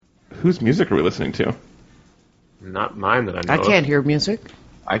Whose music are we listening to? Not mine that I know I can't hear music.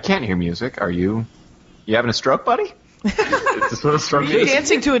 I can't hear music. Are you having a stroke, buddy? Is this what a stroke Are you is?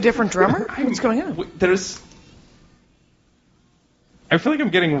 dancing to a different drummer? What's going on? I feel like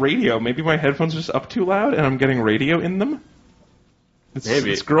I'm getting radio. Maybe my headphones are just up too loud, and I'm getting radio in them.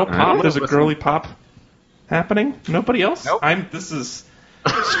 Maybe. It's girl pop. There's a Listen. girly pop happening. Nobody else? Nope. This is...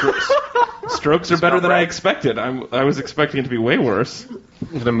 Strokes are better than I expected. I was expecting it to be way worse. I'm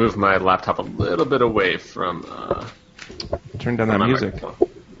going to move my laptop a little bit away from... Turn down that my music. microphone.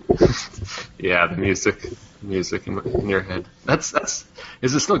 Yeah, the music in your head. That's.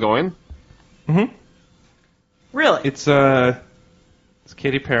 Is it still going? Mm-hmm. Really? It's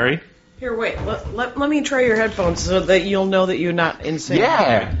Katy Perry. Here, wait. Let me try your headphones so that you'll know that you're not insane.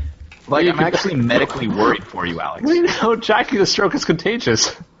 Yeah. Like, I'm actually medically worried for you, Alex. We know, Jackie, the stroke is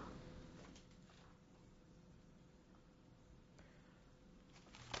contagious.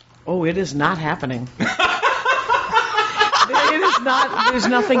 Oh, it is not happening. It is not. There's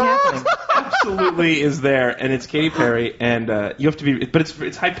nothing happening. Absolutely is there, and it's Katy Perry, and you have to be, but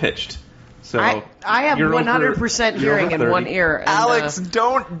it's high pitched. So I have you're 100% hearing in one ear. And, Alex,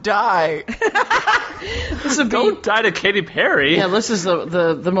 don't die. this would be, Don't die to Katy Perry. Yeah, this is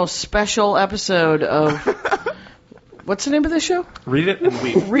the most special episode of. What's the name of this show? Read it and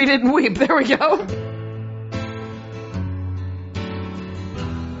weep. Read it and weep. There we go.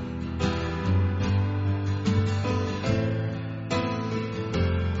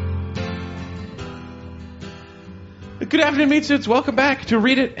 Good afternoon, Meat Suits. Welcome back to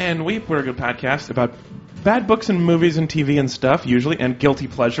Read It and Weep. We're a good podcast about bad books and movies and TV and stuff, usually, and guilty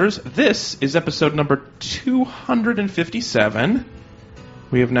pleasures. This is episode number 257.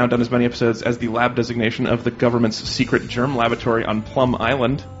 We have now done as many episodes as the lab designation of the government's secret germ laboratory on Plum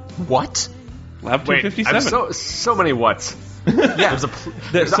Island. What? Lab Wait, 257. so many whats. Yeah.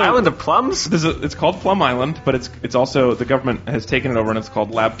 There's an island of plums? It's called Plum Island, but it's also, the government has taken it over, and it's called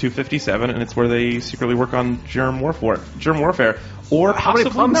Lab 257, and it's where they secretly work on germ warfare, or How many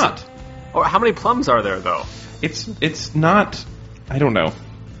possibly plums? not. Or how many plums are there, though? It's not, I don't know.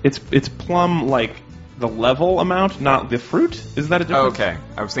 It's plum, like, the level amount, not the fruit? Is that a difference? Okay.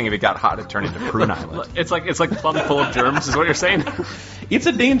 I was thinking if it got hot, it turned into Prune Island. It's like plum full of germs, is what you're saying? It's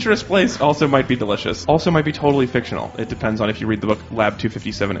a dangerous place, also might be delicious. Also might be totally fictional. It depends on if you read the book Lab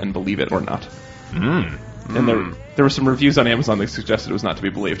 257 and believe it or not. And there were some reviews on Amazon that suggested it was not to be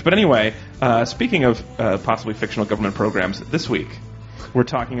believed. But anyway, speaking of possibly fictional government programs, this week we're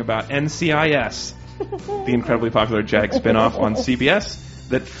talking about NCIS, the incredibly popular JAG spinoff on CBS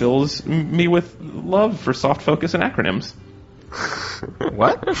that fills me with love for soft focus and acronyms.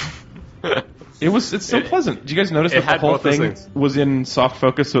 What? It's so pleasant. Did you guys notice that the had whole both those thing things. was in soft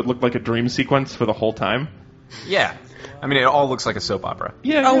focus, so it looked like a dream sequence for the whole time? Yeah. I mean, it all looks like a soap opera.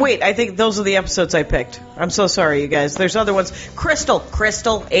 Yeah. Oh, wait, I think those are the episodes I picked. I'm so sorry, you guys. There's other ones. Crystal,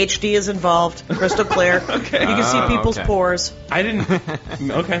 HD is involved. Crystal clear. Okay. You can see people's okay. pores. I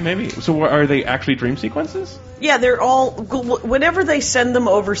didn't... Okay, maybe. So are they actually dream sequences? Yeah, they're all... Whenever they send them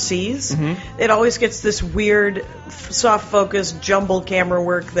overseas, it always gets this weird, soft-focus, jumbled camera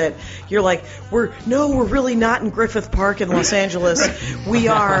work that you're like, we're really not in Griffith Park in Los Angeles. We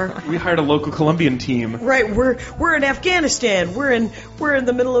are... We hired a local Colombian team. Right, we're in Afghanistan. We're in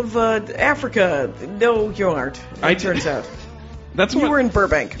the middle of Africa. No, you aren't. It turns out That's you what were in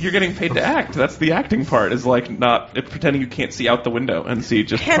Burbank. you're getting paid to act. That's the acting part. Is like not pretending you can't see out the window and see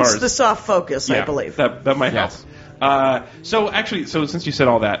just Hence cars. the soft focus, I Yeah, believe. that might Yes. help. So since you said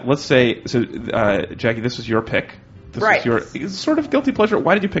all that, let's say Jackie, this was your pick. This Right. was your sort of guilty pleasure.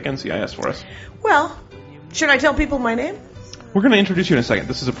 Why did you pick NCIS for us? Well, should I tell people my name? We're going to introduce you in a second.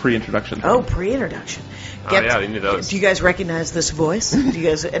 This is a pre-introduction. Oh, pre-introduction. Yeah, they need those. Do you guys recognize this voice? Do you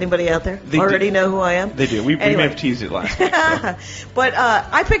guys, anybody out there They already do. know who I am? They do. We may Anyway. have teased it last week. But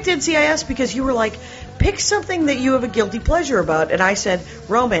I picked NCIS because you were like, pick something that you have a guilty pleasure about. And I said,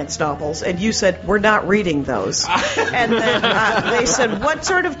 romance novels. And you said, we're not reading those. And then they said, what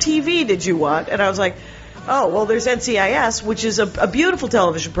sort of TV did you want? And I was like, oh, well, there's NCIS, which is a beautiful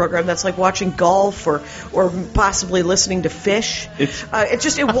television program that's like watching golf or possibly listening to Fish. It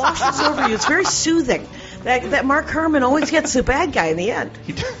washes over you. It's very soothing. That Mark Herman always gets the bad guy in the end.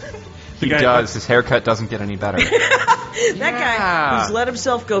 He does. His haircut doesn't get any better. That guy who's let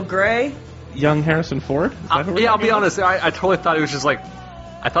himself go gray. Young Harrison Ford? Is that who we're I'll talking be about? honest. I totally thought it was just like...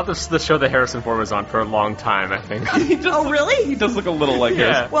 I thought this was the show that Harrison Ford was on for a long time, I think. Oh, really? He does look a little like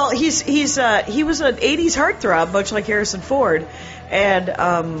Yeah. his. Well, he was an '80s heartthrob, much like Harrison Ford,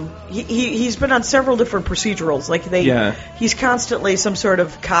 and he's been on several different procedurals. He's constantly some sort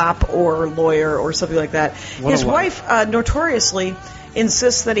of cop or lawyer or something like that. His wife, notoriously,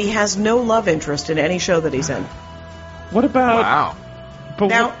 insists that he has no love interest in any show that he's in. What about? Wow. But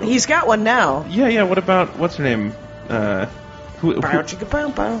Now he's got one now. Yeah. What about what's her name? Who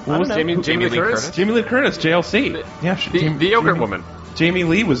was Jamie Lee Curtis? Jamie Lee Curtis, JLC. Yeah, The yogurt woman. Jamie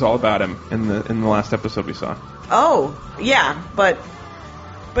Lee was all about him in the last episode we saw. Oh, yeah, but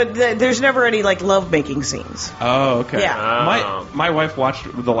there's never any like love-making scenes. Oh, okay. Yeah. My wife watched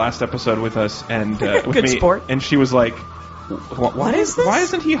the last episode with us and with Good me, sport. and she was like, What is this? Why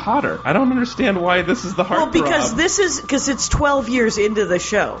isn't he hotter? I don't understand why this is the heartthrob. Well, because it's 12 years into the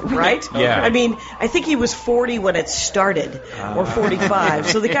show, right? Yeah. I mean, I think he was 40 when it started, or 45.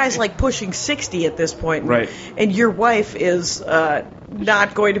 So the guy's like pushing 60 at this point. Right. And your wife is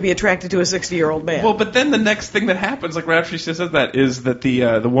not going to be attracted to a 60-year-old man. Well, but then the next thing that happens, like right after she says that, is that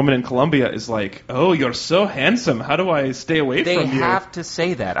the woman in Colombia is like, "Oh, you're so handsome. How do I stay away They from you?" have to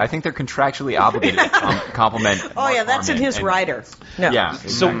say that. I think they're contractually obligated to compliment. Oh, yeah, that's in his rider. No. Yeah.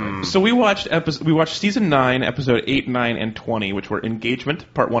 So we watched season 9, episode 8, 9, and 20, which were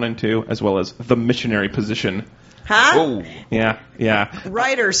Engagement, part 1 and 2, as well as The Missionary Position. Huh? Oh. Yeah.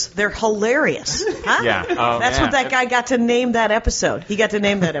 Writers, they're hilarious. Huh? Yeah. That's what that guy got to name that episode. He got to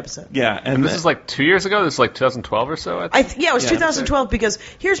name that episode. Yeah, and This is like 2 years ago? This is like 2012 or so? It was 2012 because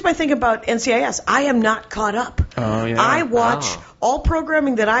here's my thing about NCIS. I am not caught up. Oh, yeah. I watch, all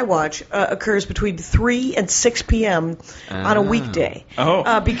programming that I watch occurs between 3 and 6 p.m. on a weekday.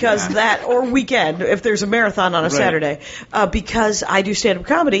 Because that, or weekend, if there's a marathon on a Saturday, because I do stand-up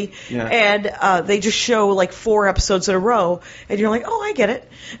comedy, and they just show like 4 episodes in a row, and you're like, oh, I get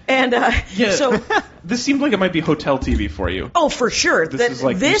it. And so... This seemed like it might be hotel TV for you. Oh, for sure. This is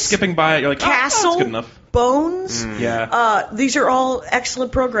like you're skipping by it, you're like, Castle, that's good enough. Bones, these are all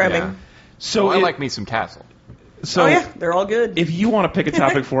excellent programming. Yeah. So I like me some Castle. So they're all good. If you want to pick a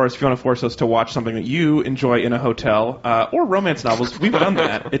topic for us, if you want to force us to watch something that you enjoy in a hotel, or romance novels, we've done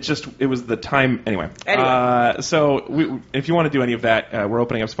that. It was the time anyway. If you want to do any of that, we're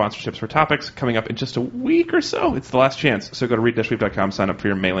opening up sponsorships for topics coming up in just a week or so. It's the last chance. So go to read-weep.com, sign up for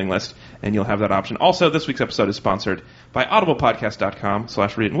your mailing list, and you'll have that option. Also, this week's episode is sponsored by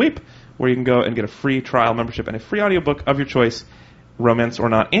audiblepodcast.com/readandweep, where you can go and get a free trial membership and a free audiobook of your choice, romance or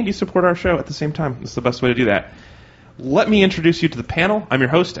not, and you support our show at the same time. It's the best way to do that. Let me introduce you to the panel. I'm your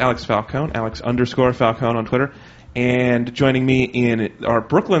host, Alex Falcone, Alex_Falcone on Twitter. And joining me in our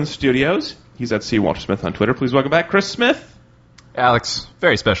Brooklyn studios, he's at C. Walter Smith on Twitter. Please welcome back Chris Smith. Alex,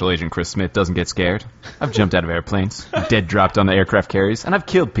 very special agent Chris Smith doesn't get scared. I've jumped out of airplanes, dead dropped on the aircraft carriers, and I've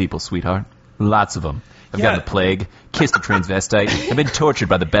killed people, sweetheart. Lots of them. I've gotten the plague, kissed a transvestite, I've been tortured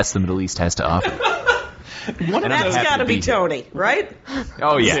by the best the Middle East has to offer. That's got to be Tony, right?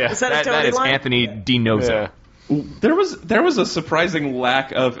 Oh, yeah. Is that a Tony that is line? Anthony DiNozzo. Yeah. There was a surprising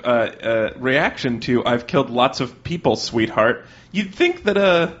lack of reaction to "I've killed lots of people, sweetheart." You'd think that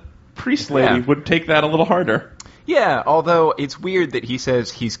a priest lady would take that a little harder. Yeah, although it's weird that he says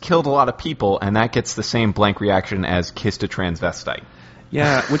he's killed a lot of people, and that gets the same blank reaction as kissed a transvestite.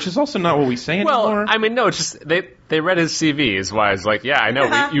 Yeah, which is also not what we say anymore. Well, I mean, no, it's just they read his CV is why it's like, yeah, I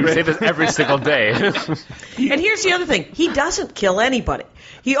know, you say this every single day. And here's the other thing. He doesn't kill anybody.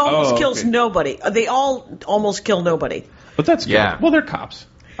 He almost kills nobody. They all almost kill nobody. But that's good. Yeah. Well, they're cops.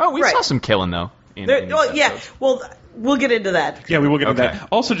 Oh, we saw some killing, though. Well, we'll get into that. Yeah, we will get into that.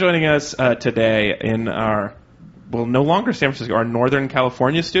 Also joining us today in our, well, no longer San Francisco, our Northern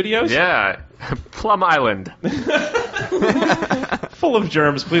California studios. Yeah, Plum Island. Full of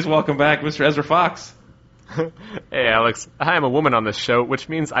germs. Please welcome back Mr. Ezra Fox. Hey, Alex. I am a woman on this show, which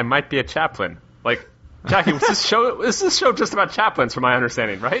means I might be a chaplain. Like, Jackie, is this show just about chaplains, from my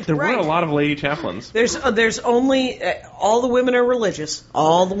understanding, right? There were a lot of lady chaplains. There's only all the women are religious.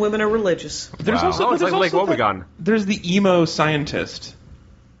 All the women are religious. There's It's like Lake Wobegon. There's the emo scientist.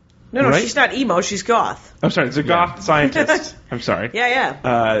 No, right? she's not emo. She's goth. I'm sorry, it's a goth scientist. I'm sorry.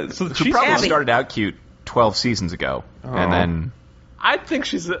 Yeah. So She she's probably Abby. started out cute 12 seasons ago, and then... I think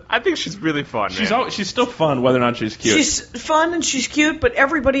she's really fun. She's still fun, whether or not she's cute. She's fun and she's cute, but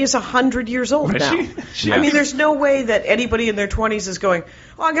everybody is 100 years old Is now. she? I mean, there's no way that anybody in their 20s is going,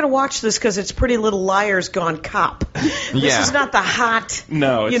 oh, I'm going to watch this because it's Pretty Little Liars gone cop. This is not the hot.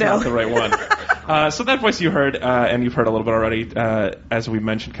 No, it's you know. not the right one. So that voice you heard, and you've heard a little bit already, as we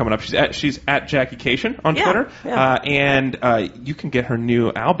mentioned coming up, she's at Jackie Kashian on Twitter, and you can get her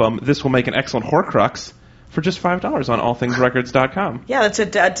new album, This Will Make an Excellent Horcrux, for just $5 on allthingsrecords.com. Yeah, that's a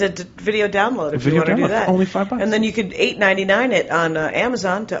video download if you want to do that. For only $5. And then you could $8.99 it on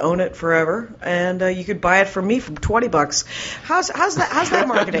Amazon to own it forever, and you could buy it from me for $20. How's that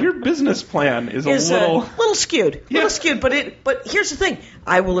marketing? Your business plan is a little skewed. Yeah. Little skewed, but here's the thing.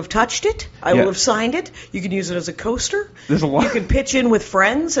 I will have touched it. I Yeah. will have signed it. You can use it as a coaster. There's a lot. You can pitch in with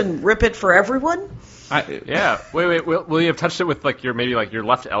friends and rip it for everyone. Yeah. Wait. Will you have touched it with like your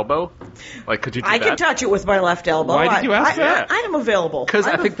left elbow? Like, could you do I that? can touch it with my left elbow. Why did you ask that? I am available. Because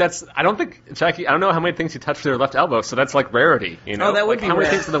I think I don't think, Jackie, I don't know how many things you touch with your left elbow, so that's like rarity, you know? Oh, that would like, be how many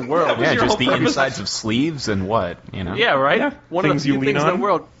rare. things in the world? Yeah, your just whole the purpose? insides of sleeves and what, you know? Yeah, right? Yeah. One of Things the you few lean things in on. the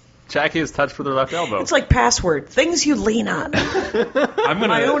world Jackie has touched with her left elbow. It's like password. Things you lean on. I'm gonna,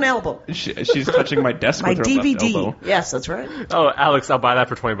 My own elbow. She's touching my desk My with her left DVD. elbow. Yes, that's right. Oh, Alex, I'll buy that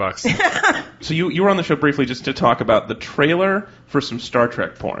for $20. So you were on the show briefly just to talk about the trailer for some Star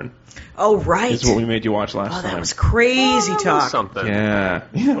Trek porn. Oh, right. Is what we made you watch last Oh, time. that was crazy talk. Something. Yeah,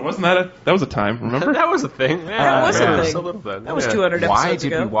 wasn't that was a time? Remember? That was a thing. Yeah, That was a yeah, thing. a little bit. That was Yeah. 200 Why episodes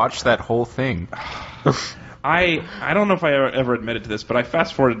did ago. we watch that whole thing? I don't know if I ever admitted to this, but I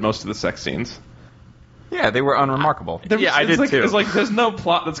fast forwarded most of the sex scenes. Yeah, they were unremarkable. Yeah, I did like, too. It's like there's no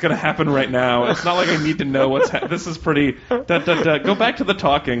plot that's going to happen right now. It's not like I need to know what's. This is pretty. Go back to the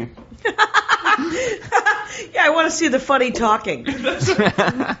talking. Yeah, I want to see the funny talking.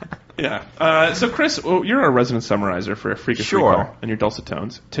 Yeah. So, Chris, you're our resident summarizer for Freakish Sure. Recall and your dulcet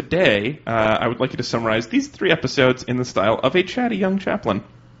tones. Today, I would like you to summarize these 3 episodes in the style of a chatty young chaplain.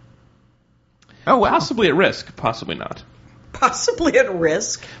 Oh, wow. Possibly at risk, possibly not. Possibly at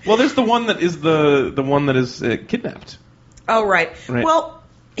risk. Well, there's the one that is the one that is kidnapped. Oh, right. Right. Well,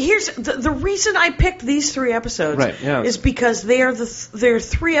 here's the reason I picked these 3 episodes Right, yeah. is because they're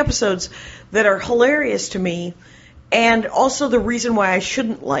 3 episodes that are hilarious to me. And also the reason why I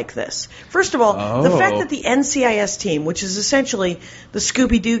shouldn't like this. First of all, the fact that the NCIS team, which is essentially the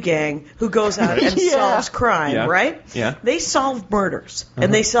Scooby-Doo gang who goes out and solves crime, Yeah. right? Yeah. They solve murders.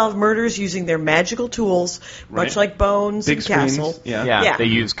 And they solve murders using their magical tools, much Right. like Bones Big and screens. Castle. Yeah. Yeah. They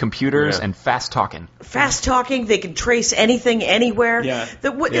use computers Yeah. and fast talking. Fast talking, they can trace anything, anywhere. Yeah.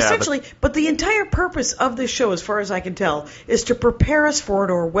 Essentially, but the entire purpose of this show, as far as I can tell, is to prepare us for an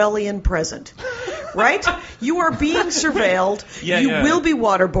Orwellian present. Right? You are being surveilled. Yeah, you yeah. will be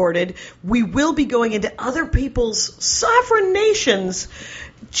waterboarded. We will be going into other people's sovereign nations.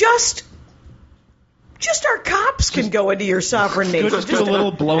 Just our cops can go into your sovereign nation. Just a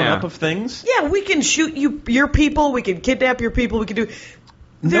little blowing Yeah. up of things. Yeah, we can shoot your people. We can kidnap your people. We can do.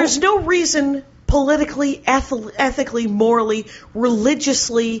 There's no reason politically, ethically, morally,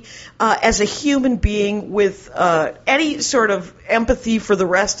 religiously, as a human being with any sort of empathy for the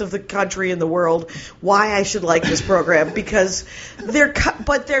rest of the country and the world, why I should like this program, because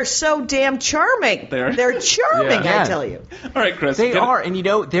they're so damn charming. They're charming, Yeah. I tell you. All right, Chris. They get it. are, and you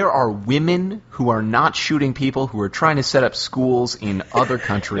know, there are women who are not shooting people, who are trying to set up schools in other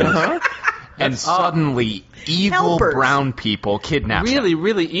countries, and suddenly evil Helpers. brown people kidnap them. Really,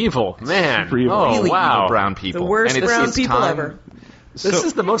 really evil. Man. Super evil. Oh, Really wow. evil brown people. The worst And it's brown this people time- ever. This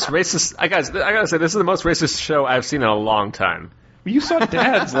is the most racist. I gotta say, this is the most racist show I've seen in a long time. You saw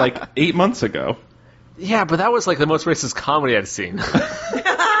Dad's like 8 months ago. Yeah, but that was like the most racist comedy I've seen.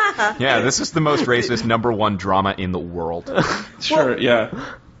 Yeah, this is the most racist #1 drama in the world. Sure, yeah.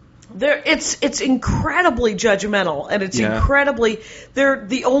 It's incredibly judgmental, and it's Yeah. incredibly. They're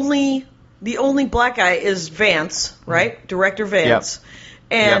the only black guy is Vance, right? Director Vance.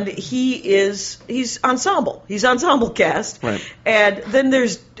 And he's ensemble. He's ensemble cast. Right. And then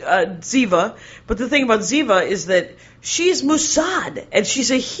there's Ziva. But the thing about Ziva is that she's Mossad, and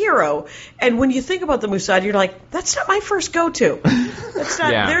she's a hero. And when you think about the Mossad, you're like, that's not my first go-to. That's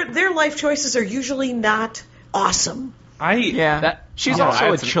not. Yeah. Their life choices are usually not awesome. She's Yeah, I also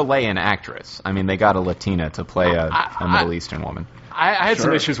had a some- Chilean actress. I mean, they got a Latina to play a Middle Eastern woman. I had some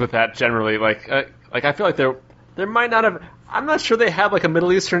Sure. issues with that generally. Like I feel like there might not have. I'm not sure they had like a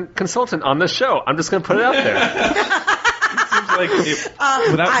Middle Eastern consultant on this show. I'm just going to put it out there. Seems like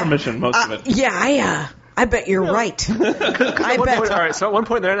without permission, most of it. Yeah, I bet you're right. I All bet. right, so at one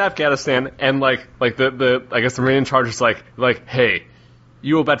point they're in Afghanistan, and like the I guess the Marine in charge is like, hey,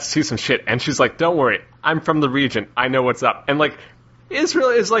 you about to see some shit, and she's like, don't worry, I'm from the region, I know what's up, and like Israel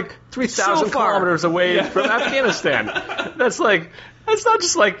is like 3,000 So far. kilometers away from Afghanistan. That's not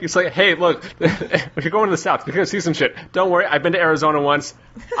just like, it's like, hey, look, if you're going to the south, you're going to see some shit. Don't worry, I've been to Arizona once.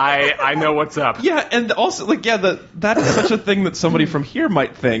 I know what's up. Yeah, and also, like, that's such a thing that somebody from here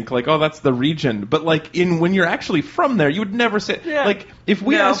might think, like, oh, that's the region. But, like, when you're actually from there, you would never say, Yeah. like, if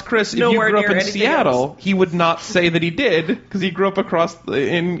we No, asked Chris if you nowhere grew up near in anything Seattle, else. he would not say that he did, because he grew up across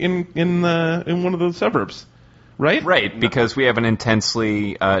in one of those suburbs. Right? Right, because we have an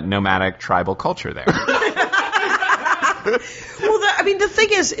intensely nomadic tribal culture there. Well, the thing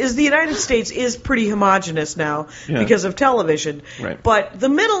is the United States is pretty homogenous now because of television. Right. But the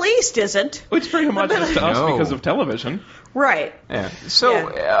Middle East isn't. It's very homogenous to us No. because of television. Right. Yeah.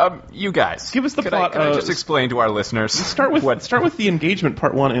 So, you guys, Give us the plot. Can I just explain to our listeners? Start with the engagement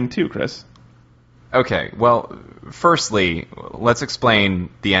part 1 and 2, Chris. Okay. Well, firstly, let's explain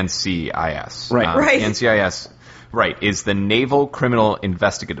the NCIS. Right. Right. The NCIS, right, is the Naval Criminal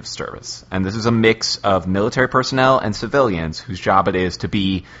Investigative Service, and this is a mix of military personnel and civilians whose job it is to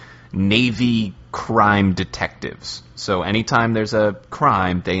be Navy crime detectives. So anytime there's a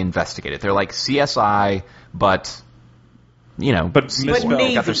crime, they investigate it. They're like CSI, but misspelled.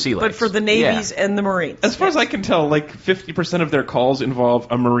 Navy, got their sea but legs. for the Navies and the Marines. As far as I can tell, like 50% of their calls involve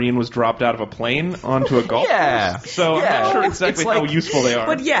a Marine was dropped out of a plane onto a golf course. So I'm not sure exactly how useful they are.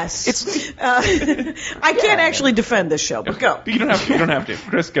 But yes, I can't actually defend this show, but go. You don't have to.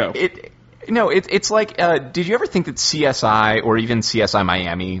 Chris, go. It's like, did you ever think that CSI or even CSI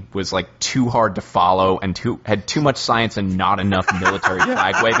Miami was like too hard to follow and had too much science and not enough military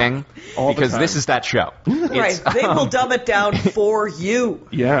flag waving? Because this is that show. Right, they will dumb it down for you.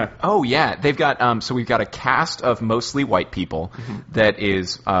 Yeah. Oh yeah, they've got so we've got a cast of mostly white people. That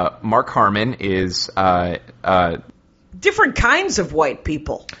is Mark Harmon is Different kinds of white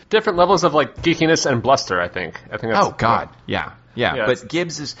people. Different levels of like geekiness and bluster. I think that's, oh god, yeah. But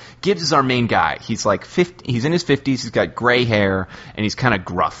Gibbs is our main guy. He's like 50. He's in his 50s. He's got gray hair and he's kind of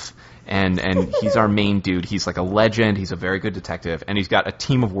gruff. And he's our main dude. He's like a legend. He's a very good detective, and he's got a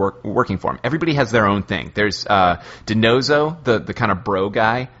team of working for him. Everybody has their own thing. There's DiNozzo, the kind of bro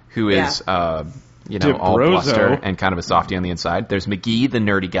guy who is all bluster and kind of a softie on the inside. There's McGee, the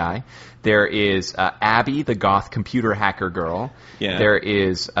nerdy guy. There is Abby, the goth computer hacker girl. Yeah. There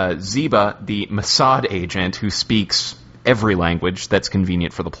is Zeba, the Mossad agent who speaks every language that's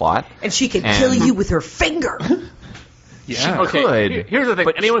convenient for the plot. And she can kill you with her finger. Yeah. Okay, could. here's the thing.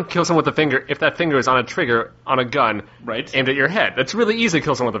 But anyone can kill someone with a finger if that finger is on a trigger on a gun aimed at your head. That's really easy to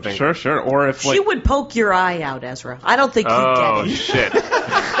kill someone with a finger. Sure. Or if She would poke your eye out, Ezra. I don't think you'd get it. Oh, shit.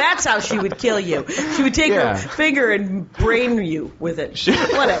 That's how she would kill you. She would take her finger and brain you with it.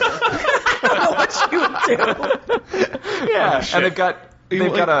 Whatever. I don't know what she would do. Yeah, and they've got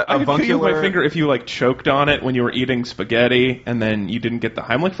a I could kill you with avuncular my finger if you like choked on it when you were eating spaghetti and then you didn't get the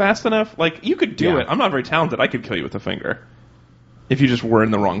Heimlich fast enough. Like you could do it. I'm not very talented. I could kill you with a finger if you just were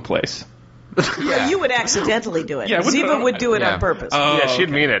in the wrong place. Yeah, you would accidentally do it. Yeah, Ziva would do it on purpose. Yeah, she'd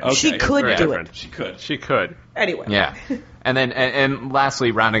mean it. Okay. She could do different. it. She could. Anyway. Yeah. And then, and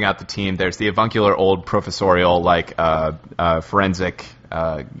lastly, rounding out the team, there's the avuncular old professorial, forensic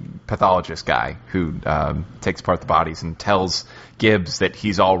pathologist guy who takes apart the bodies and tells Gibbs that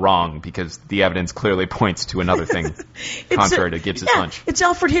he's all wrong because the evidence clearly points to another thing contrary to Gibbs' hunch. It's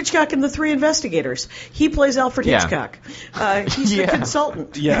Alfred Hitchcock and the Three Investigators. He plays Alfred Hitchcock. He's the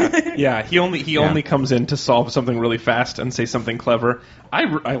consultant. Yeah. He only comes in to solve something really fast and say something clever.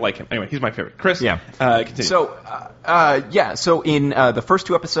 I like him. Anyway, he's my favorite. Chris. Yeah. Continue. So in the first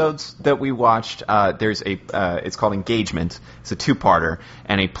 2 episodes that we watched, there's it's called Engagement. It's a 2-parter,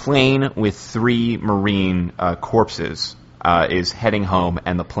 and a plane with 3 Marine corpses is heading home,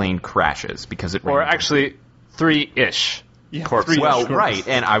 and the plane crashes because it. Or actually, 3-ish. Corpses. Well, right,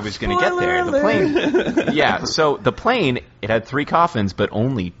 and I was going to get there. The plane. Yeah, so the plane, it had 3 coffins, but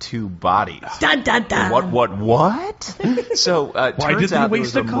only 2 bodies. Dun, dun, dun. What? So why turns did they out there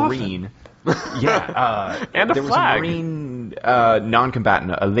waste was a Marine. Yeah, and a there flag. was a Marine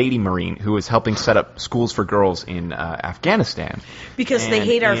non-combatant, a lady Marine, who was helping set up schools for girls in Afghanistan. Because they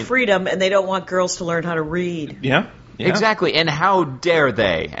hate our freedom and they don't want girls to learn how to read. Yeah. Exactly, and how dare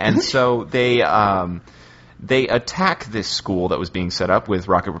they? And so they attack this school that was being set up with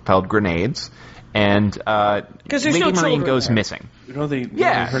rocket-propelled grenades, and Lady no Marine goes there. missing.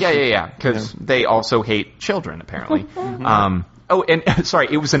 Yeah. Because they also hate children, apparently. Sorry,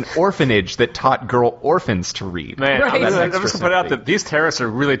 it was an orphanage that taught girl orphans to read. Man, Right. I'm just going to put out that these terrorists are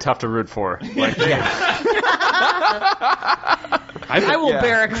really tough to root for. Like, I will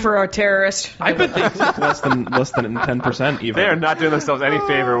barrack for a terrorist. I bet they took less than 10% even. they are not doing themselves any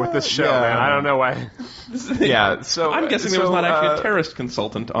favor with this show, man. I don't know why. Yeah, so I'm guessing there was not actually a terrorist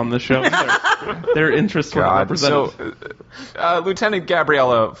consultant on the show either. Their interests were represented. So, Lieutenant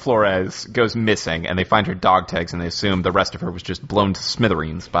Gabriela Flores goes missing, and they find her dog tags, and they assume the rest of her was just blown to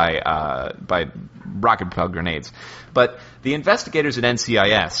smithereens by rocket-propelled grenades. But the investigators at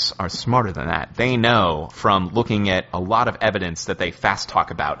NCIS are smarter than that. They know from looking at a lot of evidence that they fast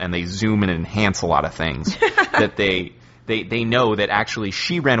talk about, and they zoom and enhance a lot of things, that they know that actually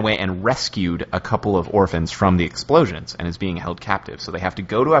she ran away and rescued a couple of orphans from the explosions and is being held captive. So they have to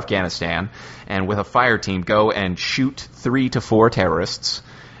go to Afghanistan and with a fire team go and shoot 3 to 4 terrorists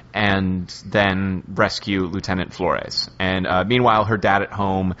and then rescue Lieutenant Flores. And meanwhile, her dad at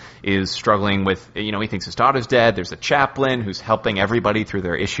home is struggling with, he thinks his daughter's dead. There's a chaplain who's helping everybody through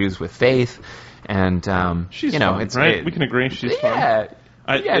their issues with faith. And, she's fun, right? We can agree she's fun.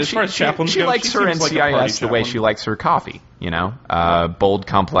 As far as chaplains she go, likes her NCIS the way she likes her coffee, bold,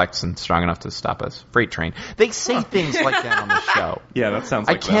 complex, and strong enough to stop a freight train. They say things like that on the show. Yeah, that sounds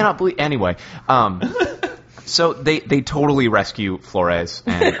like I cannot believe... Anyway, so they totally rescue Flores,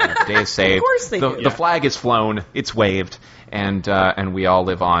 and the day is saved. Of course they do. The flag is flown, it's waved, and we all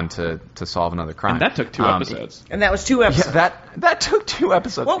live on to solve another crime. And that took 2 episodes. And that was 2 episodes. Yeah, that took 2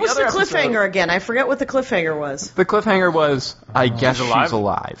 episodes. What was the cliffhanger again? I forget what the cliffhanger was. The cliffhanger was, I guess she's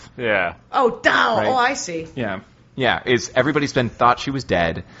alive. Yeah. Oh, down. Right? Oh, I see. Yeah, everybody's thought she was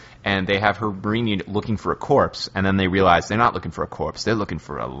dead, and they have her Marine unit looking for a corpse, and then they realize they're not looking for a corpse, they're looking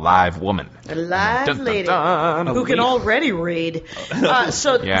for a live woman. A live Dun, dun, lady dun, who can already read.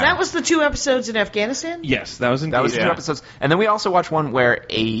 That was the 2 episodes in Afghanistan? Yes, that was indeed. That was 2 episodes. And then we also watched one where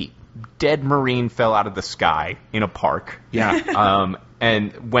a dead Marine fell out of the sky in a park. Yeah.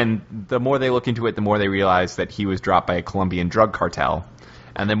 And the more they look into it, the more they realize that he was dropped by a Colombian drug cartel.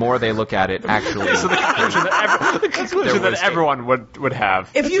 And the more they look at it, actually... So the conclusion that everyone would have.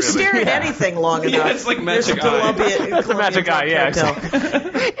 If you stare at anything long enough... it's like Magic Eye. It's the Magic Eye, yeah. Exactly.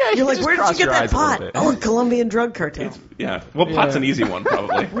 You're like, where did you get that pot? Oh, a Colombian drug cartel. Pot's an easy one,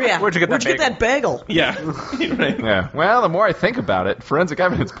 probably. Yeah. Where'd you get that bagel? Yeah. Right. Yeah. Well, the more I think about it, forensic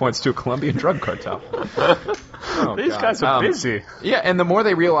evidence points to a Colombian drug cartel. These guys are busy. Yeah, and the more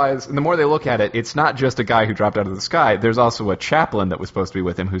they realize, and the more they look at it, it's not just a guy who dropped out of the sky. There's also a chaplain that was supposed to be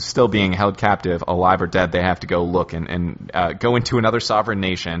with him who's still being held captive, alive or dead. They have to go look and go into another sovereign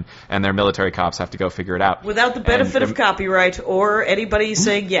nation, and their military cops have to go figure it out. Without the benefit of copyright or anybody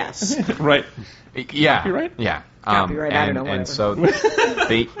saying yes. Right. Yeah. Copyright? Yeah. Copyright, I don't know. And so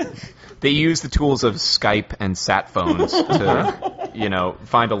they use the tools of Skype and sat phones to,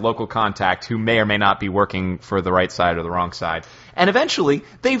 find a local contact who may or may not be working for the right side or the wrong side. And eventually,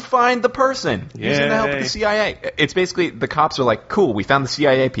 they find the person using the help of the CIA. It's basically, the cops are like, cool, we found the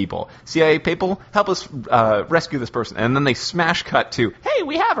CIA people. CIA people, help us rescue this person. And then they smash cut to, hey,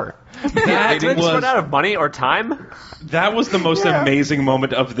 we have her. They didn't run out of money or time? That was the most amazing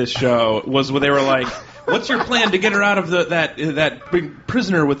moment of this show, was when they were like, what's your plan to get her out of that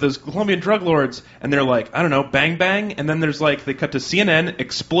prisoner with those Colombian drug lords? And they're like, I don't know, bang, bang. And then there's like, they cut to CNN,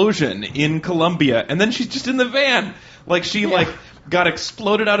 explosion in Colombia. And then she's just in the van. Like, she, got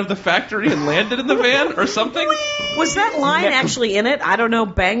exploded out of the factory and landed in the van or something. Was that line actually in it? I don't know,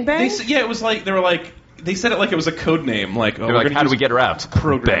 bang, bang? It was like, they said it like it was a code name. Like, how do we get her out?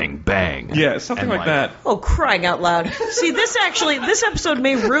 Program. Bang, bang. Yeah, something like that. Oh, crying out loud. See, this episode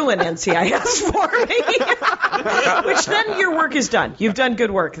may ruin NCIS for me. Which then your work is done. You've done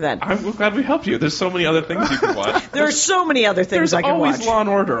good work then. I'm glad we helped you. There's so many other things you can watch. There are so many other things I can watch. There's always Law and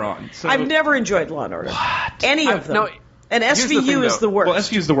Order on. So. I've never enjoyed Law and Order. What? Any of them. No, and SVU is the worst. Well,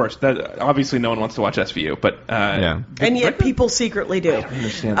 SVU is the worst. Obviously, no one wants to watch SVU, but and yet people secretly do. I don't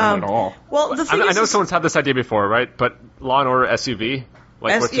understand that at all. Well, the thing I know someone's had this idea before, right? But Law and Order SUV,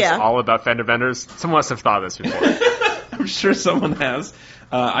 which is all about fender benders. Someone must have thought of this before. I'm sure someone has.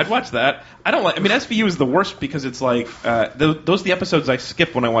 I'd watch that. SVU is the worst because it's like those are the episodes I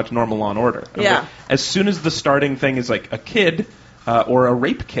skip when I watch normal Law and Order. Like, as soon as the starting thing is like a kid. Or a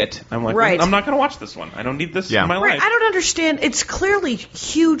rape kit. I'm like, I'm not going to watch this one. I don't need this in my life. I don't understand. It's clearly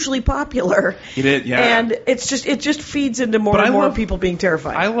hugely popular. It is, yeah. And it just feeds into more and more people being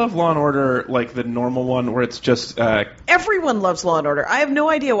terrified. I love Law and Order, like the normal one, where it's just... Everyone loves Law and Order. I have no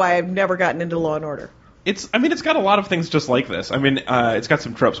idea why I've never gotten into Law and Order. It's got a lot of things just like this. It's got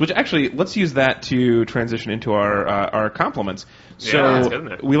some tropes, which actually, let's use that to transition into our compliments.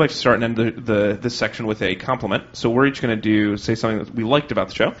 So we like to start and end this section with a compliment. So we're each going to say something that we liked about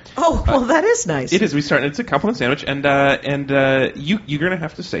the show. Oh, well, that is nice. It is. It's a compliment sandwich, and you're going to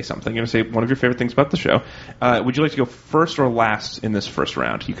have to say something. You're going to say one of your favorite things about the show. Would you like to go first or last in this first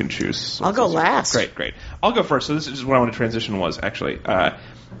round? You can choose. I'll go last. Great. I'll go first. So this is what I want to transition was, actually.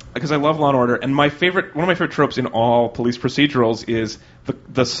 Because I love Law and Order, and one of my favorite tropes in all police procedurals is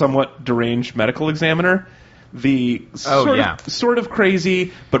the somewhat deranged medical examiner, the sort of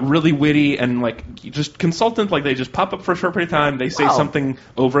crazy but really witty and like just consultant. Like they just pop up for a short period of time, they say something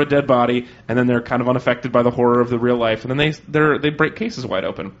over a dead body, and then they're kind of unaffected by the horror of the real life, and then they break cases wide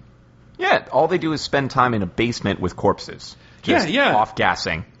open. Yeah, all they do is spend time in a basement with corpses. Just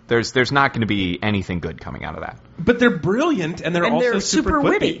off-gassing. There's not going to be anything good coming out of that. But they're brilliant, and they're also super quippy.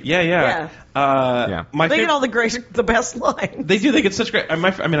 witty. Yeah. They get all the best lines. They do. They get such great. I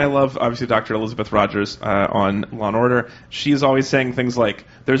love obviously Dr. Elizabeth Rogers on Law and Order. She's always saying things like,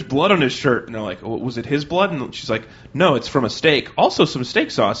 "There's blood on his shirt," and they're like, oh, "Was it his blood?" And she's like, "No, it's from a steak. Also some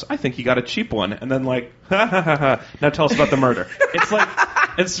steak sauce. I think he got a cheap one." And then like, ha ha ha ha. Now tell us about the murder. It's like,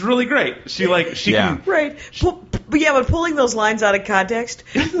 it's really great. She can. Right. But pulling those lines out of context,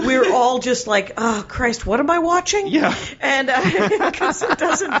 we're all just like, oh, Christ, what am I watching? Yeah. And because it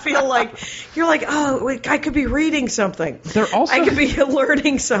doesn't feel like, you're like, oh, I could be reading something. I could be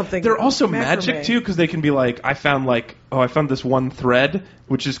learning something. They're also magic, too, because they can be like, I found this one thread,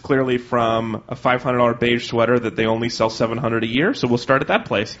 which is clearly from a $500 beige sweater that they only sell $700 a year, so we'll start at that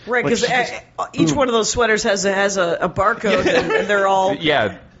place. Right, because each one of those sweaters has a barcode, and they're all...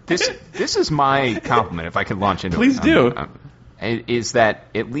 Yeah. This is my compliment, if I could launch into Please it. do. Is that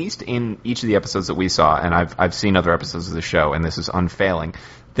at least in each of the episodes that we saw, and I've seen other episodes of the show, and this is unfailing,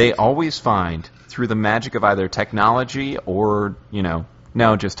 they always find, through the magic of either technology or,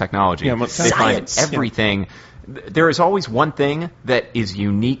 just technology, they find everything. There is always one thing that is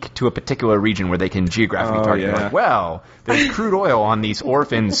unique to a particular region where they can geographically target. Yeah. Like, well, there's crude oil on these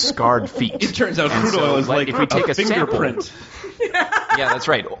orphans' scarred feet. It turns out crude oil is like if we take a fingerprint. Sample, yeah, that's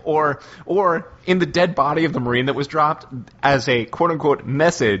right. Or in the dead body of the Marine that was dropped, as a quote-unquote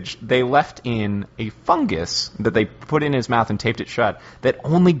message, they left in a fungus that they put in his mouth and taped it shut that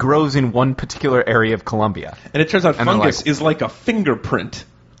only grows in one particular area of Colombia. And it turns out fungus is like a fingerprint.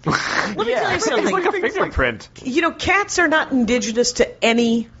 Let me tell you something. It's like a fingerprint. Cats are not indigenous to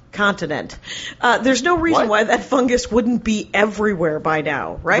any continent. There's no reason why that fungus wouldn't be everywhere by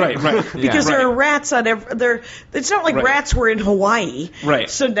now, right? Right. Because there are rats on it's not like rats were in Hawaii.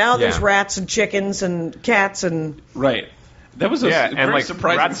 Right. So now there's rats and chickens and cats and... Right. That was a very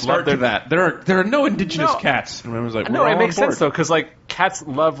surprising start to that. There are no indigenous cats. And I was like, no, it makes sense though, because cats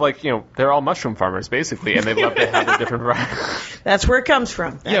love they're all mushroom farmers basically, and they love to have a different variety. That's where it comes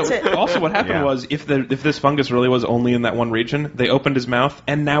from. That's it. Also, what happened was if this fungus really was only in that one region, they opened his mouth,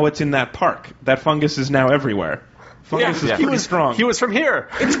 and now it's in that park. That fungus is now everywhere. Fungus is pretty strong. He was from here.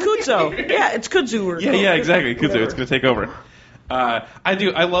 It's Kudzu. It's Kudzu. Yeah, exactly. Kudzu. It's going to take over.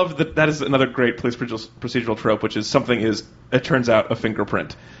 I love that is another great police procedural trope, which is it turns out a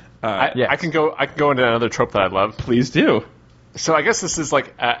fingerprint. I can go into another trope that I love. Please do. So I guess this is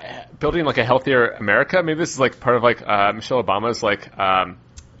building a healthier America. Maybe this is Part of Michelle Obama's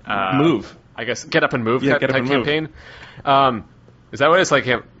move. I guess Get Up and Move Get Up type and campaign. Is that what it's like?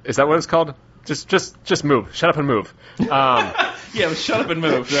 Is that what it's called? Just move. Shut up and move. Shut up and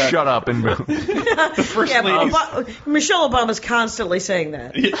move. Shut up and move. The first lady. Michelle Obama's constantly saying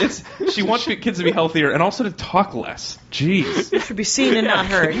that. She wants kids to be healthier and also to talk less. Jeez. You should be seen and not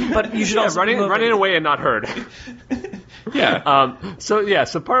heard, but you should also running away and not heard. Yeah.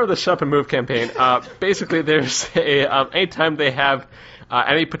 So part of the Shut Up and Move campaign, basically there's anytime they have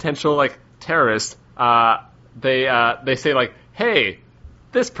any potential terrorist, they say hey,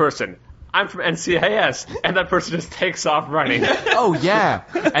 this person, I'm from NCIS, and that person just takes off running. Oh, yeah.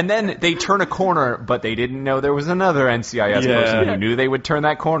 And then they turn a corner, but they didn't know there was another NCIS person who knew they would turn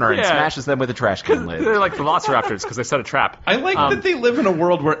that corner and smashes them with a trash can lid. They're like velociraptors because they set a trap. I like that they live in a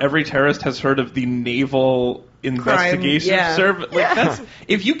world where every terrorist has heard of the Naval Investigation Service.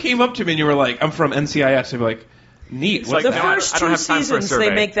 If you came up to me and you were like, I'm from NCIS, I'd be like, neat. The first two seasons,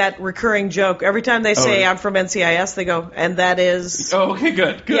 they make that recurring joke. Every time they say, I'm from NCIS, they go, and that is... Oh, okay,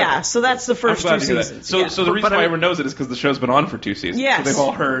 good. Yeah, so that's the first two seasons. So the reason why everyone knows it is because the show's been on for 2 seasons. Yes. So they've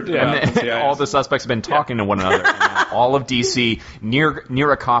all heard about NCIS. All the suspects have been talking to one another. And all of D.C.,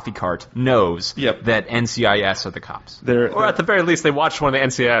 near a coffee cart, knows that NCIS are the cops. Or at the very least, they watched one of the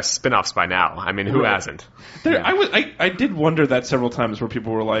NCIS spinoffs by now. I mean, who hasn't? I did wonder that several times where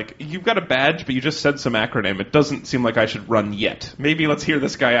people were like, you've got a badge, but you just said some acronym. It doesn't seem like I should run yet. Maybe let's hear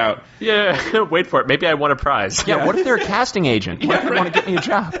this guy out. Yeah, wait for it. Maybe I won a prize. Yeah, what if they're a casting agent? What if they want to get me a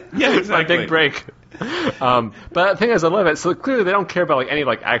job? Yeah, exactly. My big break. But the thing is, I love it. So clearly, they don't care about any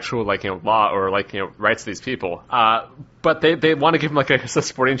actual law or rights of these people. But they want to give them a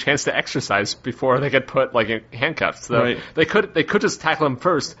sporting chance to exercise before they get put in handcuffs. So they could just tackle them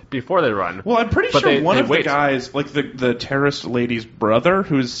first before they run. Well, I'm pretty sure one of the guys, the terrorist lady's brother,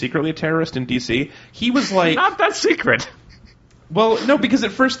 who's secretly a terrorist in D.C., he was not that secret. Well, no, because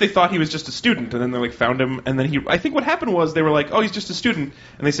at first they thought he was just a student, and then they found him, and then I think what happened was they were like, oh, he's just a student,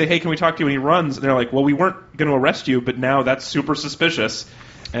 and they say, hey, can we talk to you when he runs? And they're like, well, we weren't going to arrest you, but now that's super suspicious.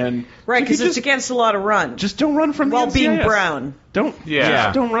 And right, because it's against the law to run. Just don't run from the NCIS. While being brown.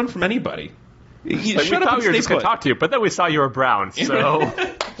 Don't run from anybody. Like, we Shut up thought and we were stay just going put. to talk to you, but then we saw you were brown, so...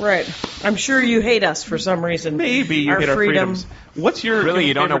 Right. I'm sure you hate us for some reason. Maybe you hate our freedoms. What's your Really,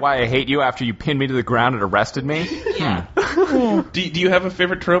 you don't know favorite- why I hate you after you pinned me to the ground and arrested me? Do you have a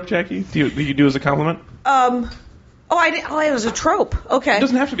favorite trope, Jackie? Do you do as a compliment? Oh, it was a trope. Okay. It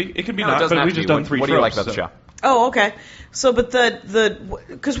doesn't have to be. It can be No, it not. doesn't But have we've to just be. done three What tropes. do you like about the so- show? Oh, okay. So, but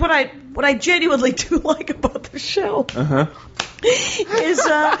because what I genuinely do like about the show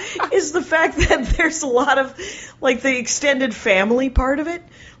is the fact that there's a lot of like the extended family part of it.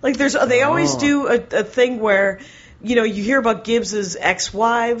 Like they always do a thing where you hear about Gibbs's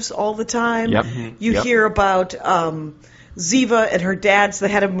ex-wives all the time. Yep. You Yep. hear about Ziva and her dad's the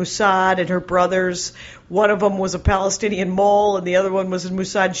head of Mossad, and her brothers. One of them was a Palestinian mole, and the other one was in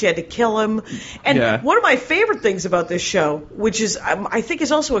Mossad. She had to kill him. And one of my favorite things about this show, which is I think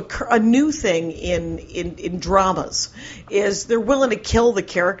is also a new thing in dramas, is they're willing to kill the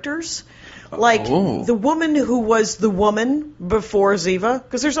characters. Like the woman who was the woman before Ziva,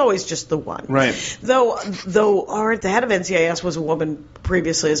 because there's always just the one. Right. Though the head of NCIS was a woman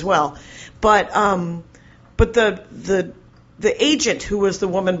previously as well, but the agent who was the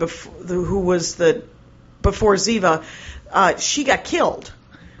woman before Ziva, she got killed.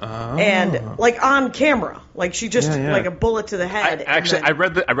 And like on camera, like she just like a bullet to the head. I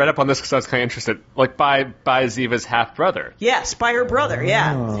read up on this because I was kind of interested. Like by Ziva's half brother. Yes, by her brother.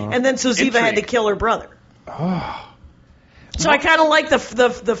 Yeah, and then so Ziva had to kill her brother. So I kind of like the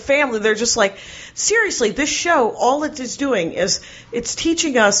family. They're just like, seriously, this show, all it is doing is it's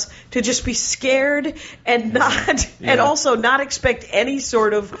teaching us to just be scared and not, and also not expect any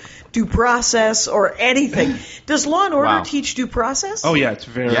sort of due process or anything. Does Law and Order teach due process? Oh yeah, it's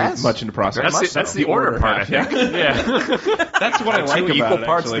very much into process. That's the order part. Yeah. That's what I like about equal it.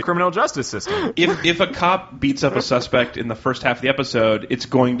 parts of Actually. the criminal justice system. If a cop beats up a suspect in the first half of the episode, it's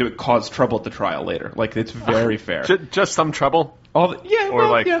going to cause trouble at the trial later. Like it's very fair. Just some trouble. It'll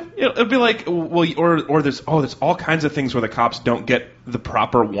be like or there's all kinds of things where the cops don't get the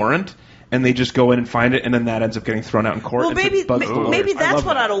proper warrant and they just go in and find it, and then that ends up getting thrown out in court. Well, maybe that's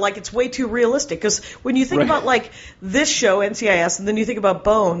what I don't like. It's way too realistic because when you think about like this show NCIS, and then you think about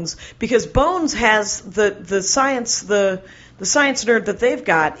Bones, because Bones has the science the science nerd that they've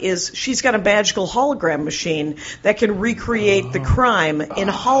got is she's got a magical hologram machine that can recreate the crime in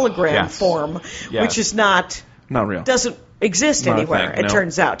hologram form, which is not real. Doesn't exist Not a anywhere, thing, it no.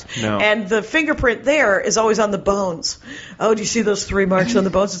 turns out. No. And the fingerprint there is always on the bones. Oh, do you see those 3 marks on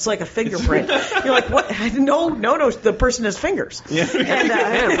the bones? It's like a fingerprint. You're like, what? No, the person has fingers. Yeah.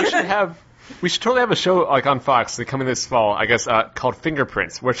 Man, we should totally have a show like on Fox that coming this fall, I guess, called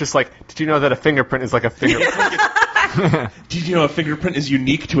Fingerprints, where it's just like, did you know that a fingerprint is like a fingerprint? Did you know a fingerprint is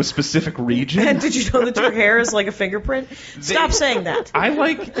unique to a specific region? And did you know that your hair is like a fingerprint? Stop saying that. I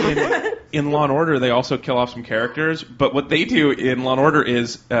like in Law & Order, they also kill off some characters, but what they do in Law & Order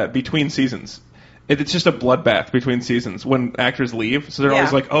is between seasons. It's just a bloodbath between seasons when actors leave. So they're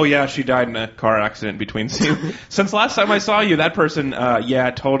always like, oh, yeah, she died in a car accident between seasons. Since last time I saw you, that person,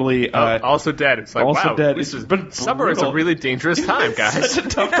 totally. Also dead. It's like, also wow, dead. This It's is, been summer is a brutal. really dangerous time, guys. Such a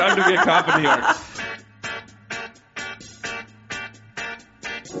tough time to be a cop in New York.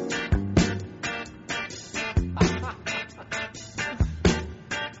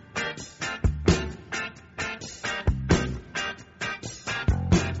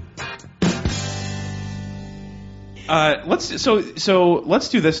 Let's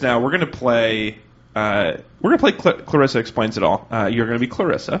do this now. We're gonna play. Clarissa Explains It All. You're gonna be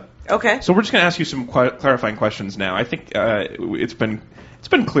Clarissa. Okay. So we're just gonna ask you some clarifying questions now. I think it's been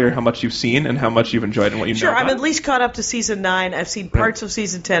clear how much you've seen and how much you've enjoyed and what you know. Sure, I'm about. at least caught up to season 9. I've seen parts of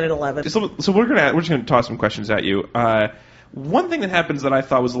season 10 and 11. So we're just gonna toss some questions at you. One thing that happens that I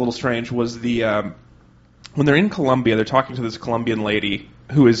thought was a little strange was when they're in Colombia, they're talking to this Colombian lady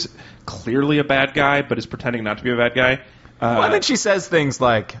who is clearly a bad guy, but is pretending not to be a bad guy. Well, I think she says things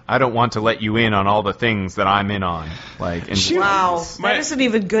like, "I don't want to let you in on all the things that I'm in on." Like, and Wow, that isn't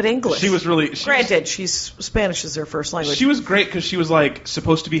even good English. She was really. Granted, Spanish is her first language. She was great because she was like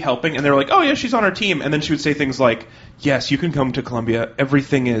supposed to be helping, and they were like, "Oh yeah, she's on our team," and then she would say things like, "Yes, you can come to Colombia.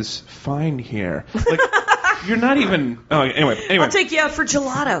 Everything is fine here." Like, you're not even. Oh, anyway. I'll take you out for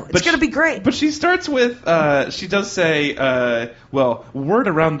gelato. It's going to be great. But she starts with. She does say, "Well, word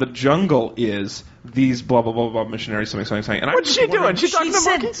around the jungle is these blah blah blah blah missionaries something." And What's she doing? She's talking She to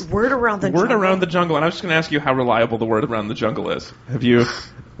said monkeys? word around the jungle. Word around the jungle, and I was just going to ask you how reliable the word around the jungle is. Have you?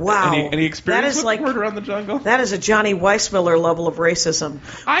 Wow. Any experience That is with like- word around the jungle? That is a Johnny Weissmuller level of racism.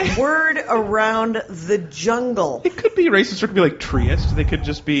 Word around the jungle. It could be racist, or it could be like treeist. They could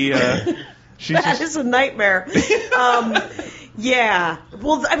just be. She's That just, is a nightmare. Yeah.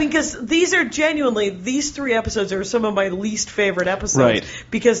 Well, I mean, because these 3 episodes are some of my least favorite episodes. Right.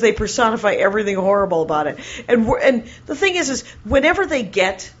 Because they personify everything horrible about it. And the thing is whenever they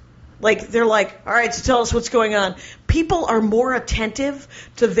get, like, they're like, all right, so tell us what's going on. People are more attentive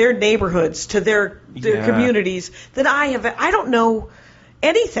to their neighborhoods, to their communities than I have. I don't know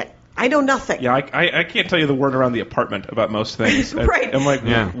anything. I know nothing. Yeah, I can't tell you the word around the apartment about most things. Right. I'm like,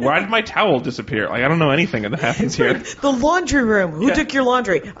 why did my towel disappear? Like, I don't know anything that happens here. The laundry room. Who took your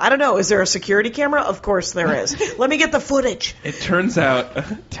laundry? I don't know. Is there a security camera? Of course there is. Let me get the footage. It turns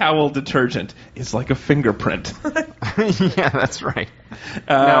out towel detergent is like a fingerprint. Yeah, that's right.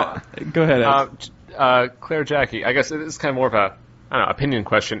 Now, go ahead. Claire, Jackie, I guess it is kind of more of a, I don't know, opinion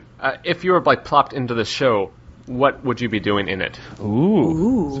question. If you were like plopped into the show, what would you be doing in it?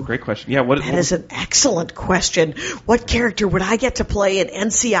 Ooh. That's a great question. Yeah, That is an excellent question. What character would I get to play in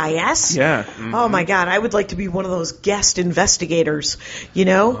NCIS? Yeah. Mm-hmm. Oh my God, I would like to be one of those guest investigators. You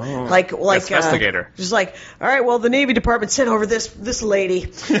know, like Guest investigator. Just like, all right, well, the Navy Department sent over this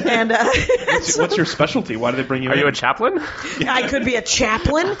lady, and What's your specialty? Why do they bring you Are in? you a chaplain? I could be a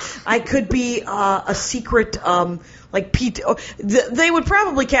chaplain. I could be a secret. Like they would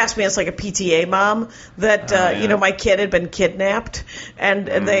probably cast me as like a PTA mom that my kid had been kidnapped and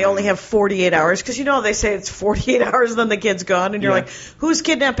they only have 48 hours because they say it's 48 hours and then the kid's gone and you're like, who's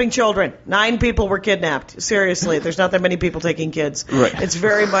kidnapping children? 9 people were kidnapped. Seriously, there's not that many people taking kids. Right. It's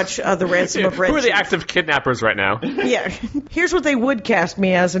very much the ransom of rent. Who are the active kidnappers right now? Yeah. Here's what they would cast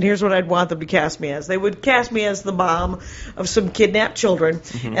me as, and here's what I'd want them to cast me as. They would cast me as the mom of some kidnapped children,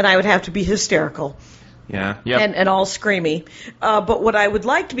 and I would have to be hysterical. Yeah. Yep. And all screamy. But what I would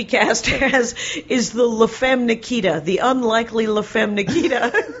like to be cast as is the La Femme Nikita, the unlikely La Femme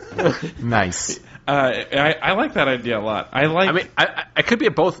Nikita. Nice. I like that idea a lot. I mean, I could be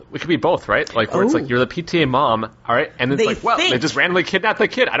both. It could be both, right? Like where it's like you're the PTA mom, all right, and it's they just randomly kidnapped the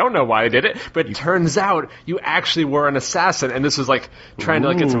kid. I don't know why they did it, but it turns out you actually were an assassin, and this was like trying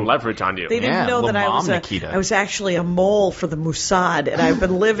to get some leverage on you. They didn't know that I was actually a mole for the Mossad, and I've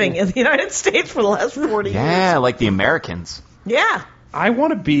been living in the United States for the last 40 years. Yeah, like the Americans. Yeah. I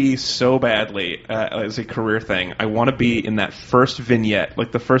want to be so badly, as a career thing, I want to be in that first vignette,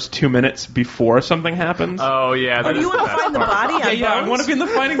 like the first 2 minutes before something happens. Oh, yeah. You want to find the body on Yeah, I Bones? want to be in the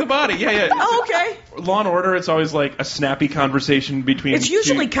finding the body. Yeah. Oh, okay. Law and Order, it's always like a snappy conversation between It's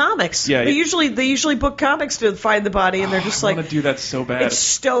usually comics. Yeah. They usually book comics to find the body, and they're just I want to do that so bad.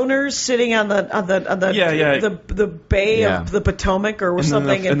 It's stoners sitting on the bay of the Potomac or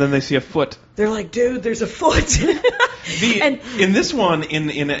something, and then they see a foot. They're like, dude, there's a foot. In this one,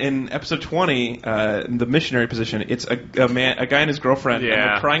 in episode 20, the missionary position, it's a guy and his girlfriend, and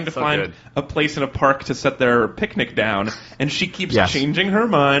they're trying to find a place in a park to set their picnic down, and she keeps changing her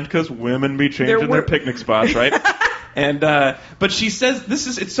mind because women be changing their picnic spots, right? And but she says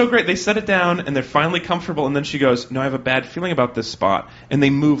it's so great. They set it down and they're finally comfortable, and then she goes, "No, I have a bad feeling about this spot." And they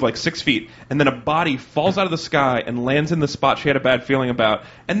move like 6 feet, and then a body falls out of the sky and lands in the spot she had a bad feeling about.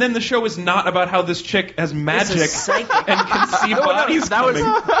 And then the show is not about how this chick has magic and can see bodies coming.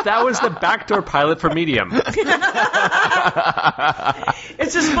 That was the backdoor pilot for Medium.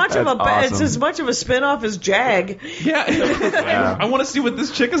 It's as much of awesome. it's as much of a spinoff as Jag. Yeah. I want to see what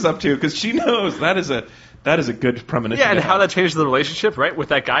this chick is up to because she knows that is a good premonition. Yeah, and how that changed the relationship, right? With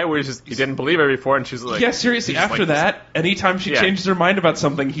that guy where he didn't believe her before, and she's like... Yeah, seriously, after that, anytime she changes her mind about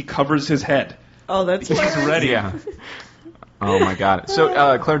something, he covers his head. Oh, that's He's ready. Yeah. Oh, my God.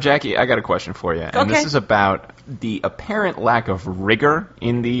 So, Claire, Jackie, I got a question for you. And this is about the apparent lack of rigor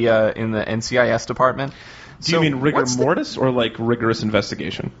in the NCIS department. Do you mean rigor mortis or like rigorous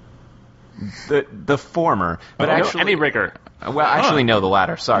investigation? The former, but actually any rigor. Well, actually, no, the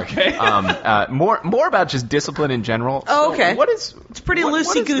latter. Sorry. Okay. More about just discipline in general. Oh, okay. So it's pretty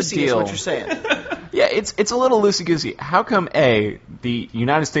loosey-goosey is what you're saying. Yeah, it's a little loosey-goosey. How come, A, the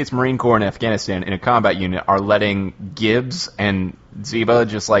United States Marine Corps in Afghanistan in a combat unit are letting Gibbs and Ziba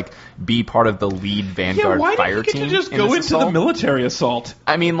just, like, be part of the lead Vanguard fire team? Why didn't you just go into the military assault?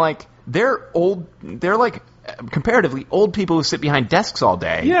 I mean, like, they're like comparatively old people who sit behind desks all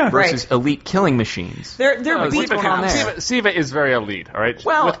day versus elite killing machines. They're beat cops. Siva is very elite, all right?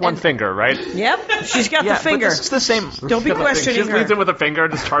 Well, with one finger, right? Yep, she's got the finger. But this is the same. Don't be questioning her. She her. leads in with a finger,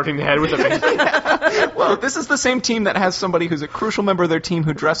 just charging the head with a finger. Well, this is the same team that has somebody who's a crucial member of their team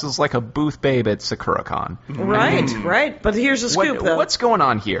who dresses like a booth babe at SakuraCon. Right. But here's the scoop, though. What's going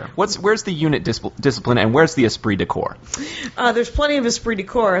on here? Where's the unit discipline and where's the esprit de corps? There's plenty of esprit de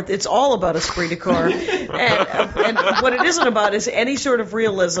corps. It's all about esprit de corps. and what it isn't about is any sort of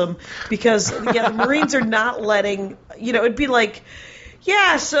realism because, the Marines are not letting, it'd be like,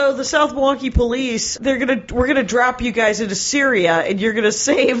 Yeah, so the South Milwaukee police, we're gonna drop you guys into Syria, and you're gonna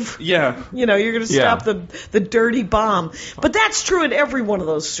save. Yeah. You're gonna stop the dirty bomb. But that's true in every one of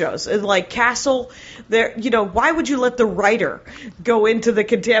those shows. And like Castle, why would you let the writer go into the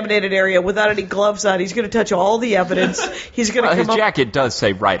contaminated area without any gloves on? He's gonna touch all the evidence. He's gonna his jacket does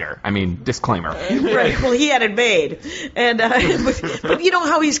say writer. I mean, disclaimer. Right. Well, he had it made, and but you know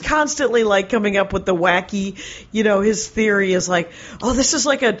how he's constantly like coming up with the wacky. His theory is like, oh, this is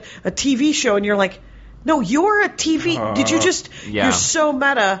like a TV show, and you're like, no, you're a TV. Did you just? Yeah. You're so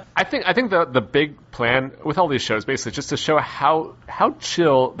meta. I think the big plan with all these shows basically just to show how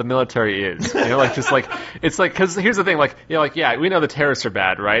chill the military is. It's like because here's the thing, we know the terrorists are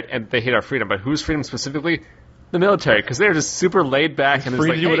bad, right, and they hate our freedom, but whose freedom specifically? The military, because they're just super laid back and it's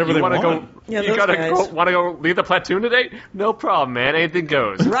like, to do whatever they want. Yeah, you want to go lead the platoon today? No problem, man. Anything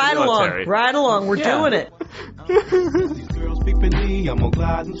goes. Right along. We're doing it. These girls peeping me, I'm gonna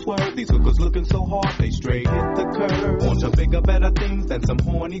glide and swerve. These hookers looking so hard, they straight hit the curve. Want to bigger, better things than some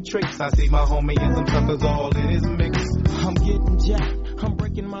horny tricks. I see my homie and some suckers all in his mix. I'm getting jacked, I'm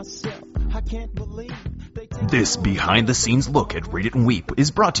breaking myself. I can't believe they take This behind-the-scenes look at Read It and Weep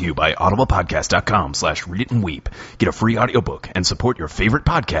is brought to you by audiblepodcast.com/read it and weep. Get a free audiobook and support your favorite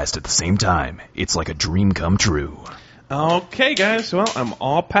podcast at the same time. It's like a dream come true. Okay, guys. Well, I'm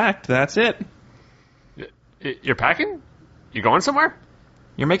all packed. That's it. You're packing? You going somewhere?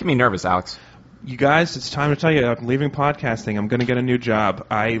 You're making me nervous, Alex. You guys, it's time to tell you, I'm leaving podcasting. I'm going to get a new job.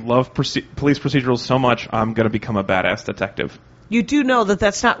 I love police procedurals so much, I'm going to become a badass detective. You do know that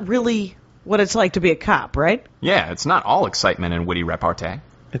that's not really what it's like to be a cop, right? Yeah, it's not all excitement and witty repartee.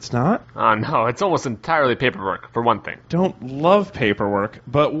 It's not? Oh, no, it's almost entirely paperwork, for one thing. Don't love paperwork,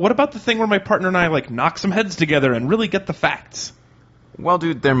 but what about the thing where my partner and I, knock some heads together and really get the facts? Well,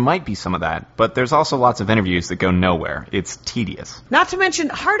 dude, there might be some of that, but there's also lots of interviews that go nowhere. It's tedious. Not to mention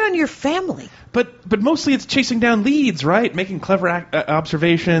hard on your family. But mostly it's chasing down leads, right? Making clever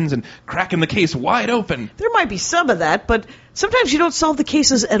observations and cracking the case wide open. There might be some of that, but sometimes you don't solve the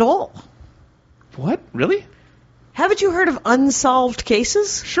cases at all. What? Really? Haven't you heard of unsolved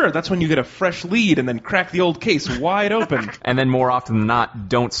cases? Sure, that's when you get a fresh lead and then crack the old case wide open. And then more often than not,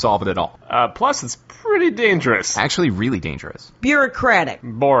 don't solve it at all. Plus, it's pretty dangerous. Actually, really dangerous. Bureaucratic.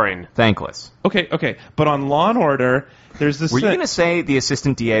 Boring. Thankless. Okay. But on Law and Order, there's this... Were you going to say the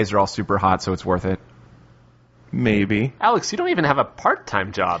assistant DAs are all super hot, so it's worth it? Maybe. Alex, you don't even have a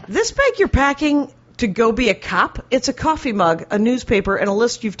part-time job. This bag you're packing to go be a cop, it's a coffee mug, a newspaper, and a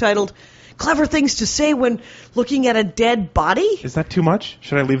list you've titled... Clever things to say when looking at a dead body? Is that too much?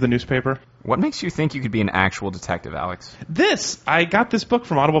 Should I leave the newspaper? What makes you think you could be an actual detective, Alex? I got this book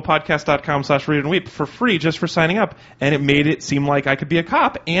from audiblepodcast.com/read and weep for free just for signing up, and it made it seem like I could be a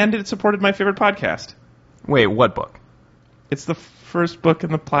cop, and it supported my favorite podcast. Wait, what book? It's the first book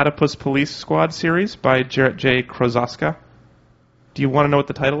in the Platypus Police Squad series by Jarrett J. Krozoska. Do you want to know what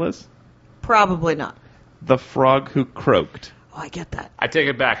the title is? Probably not. The Frog Who Croaked. Oh, I get that. I take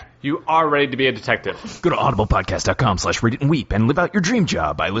it back. You are ready to be a detective. Go to audiblepodcast.com/read it and weep and live out your dream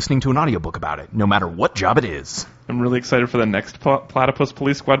job by listening to an audiobook about it, no matter what job it is. I'm really excited for the next Platypus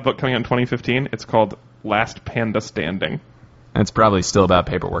Police Squad book coming out in 2015. It's called Last Panda Standing. It's probably still about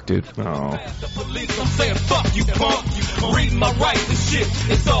paperwork, dude. Oh. the police, I'm saying fuck you, punk. Reading my rights and shit,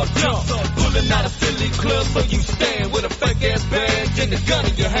 it's all dumb. Pulling out a silly club so you stand with a fake ass badge and a gun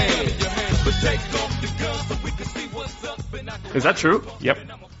in your hand. But take off the gun so we can see what's up. Is that true? Yep.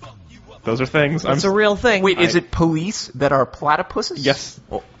 Those are things. It's a real thing. Wait, is it police that are platypuses? Yes.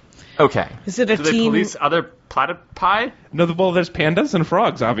 Oh, okay. Is it a Do they team? police other platypi? No, well, there's pandas and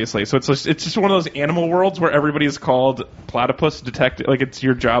frogs, obviously. So it's just one of those animal worlds where everybody is called platypus detective. Like, it's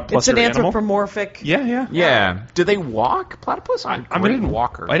your job plus It's an your animal. anthropomorphic. Yeah. Yeah. Do they walk, platypus? I'm a great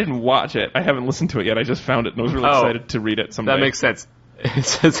walker. I didn't watch it. I haven't listened to it yet. I just found it and I was really excited to read it someday. That makes sense.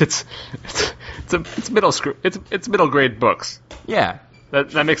 It's middle grade books. Yeah.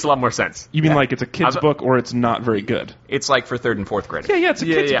 That makes a lot more sense. You mean like it's a kid's book or it's not very good? It's like for 3rd and 4th graders. Yeah, it's a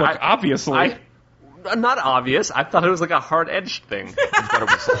kid's book, obviously. Not obvious. I thought it was like a hard-edged thing.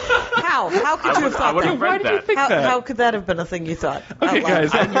 How? How could you have thought would that? have read Why did you that. think that? How could that have been a thing you thought? Okay, out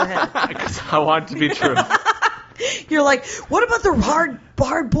loud guys. in your head? Because I want it to be true. You're like, what about the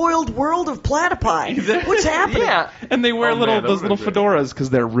hard-boiled world of platypi? What's happening? Yeah. And they wear Oh, man, those that little would've been- fedoras because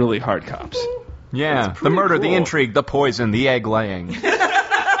they're really hard cops. Yeah. The murder, the cool. intrigue, the poison, the egg laying.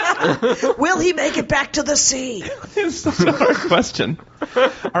 Will he make it back to the sea? It's such a hard question.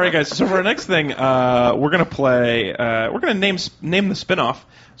 All right, guys. So for our next thing, we're gonna play. We're gonna name the spinoff.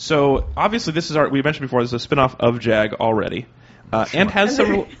 So obviously, this is we mentioned before. This is a spinoff of Jag already, and has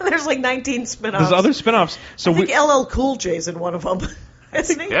several. There's like 19 spin-offs. There's other spinoffs. So I think LL Cool J's in one of them.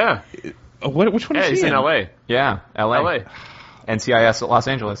 Isn't he? Yeah. Which one is he He's in L.A. Yeah, L.A. NCIS at Los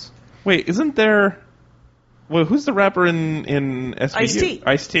Angeles. Wait, isn't there... Well, who's the rapper in SVU? Ice-T.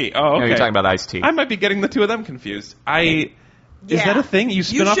 Ice-T. Oh, okay. No, you're talking about Ice-T. I might be getting the two of them confused. Is that a thing? You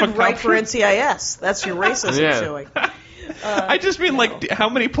spin off a should write for culture? NCIS. That's your racism showing. I just mean, how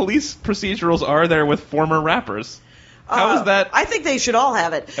many police procedurals are there with former rappers? How is that? I think they should all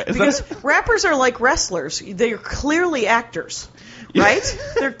have it. Because rappers are like wrestlers. They're clearly actors, right?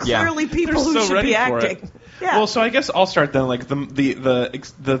 They're clearly people who should be acting. Yeah. Well, so I guess I'll start then. Like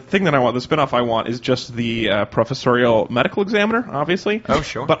the thing that I want, the spinoff I want, is just the professorial medical examiner, obviously. Oh,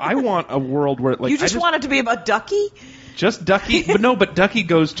 sure. But I want a world where you just want it to be about Ducky. Just Ducky, but Ducky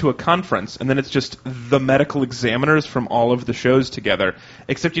goes to a conference, and then it's just the medical examiners from all of the shows together.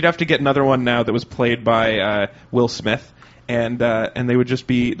 Except you'd have to get another one now that was played by Will Smith, and they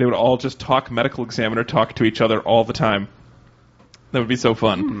would all just talk medical examiner talk to each other all the time. That would be so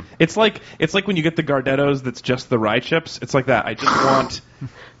fun. It's like when you get the Gardettos that's just the rye chips. It's like that. I just want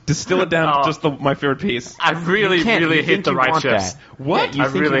distill it down to just my favorite piece. I really hate the rye chips. What? Yeah, I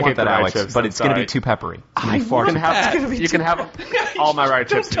really hate that, the rye Alex, chips. but it's going to be too peppery. You can have all my rye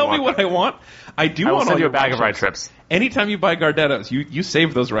chips. Just tell me what I want. I will want send all you a your bag of rye chips. chips. Anytime you buy Gardettos, you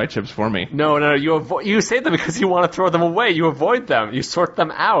save those rye chips for me. No, you save them because you want to throw them away. You avoid them. You sort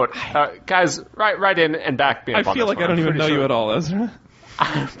them out. Guys, write in and back me up I feel like I don't even know you at all, Ezra.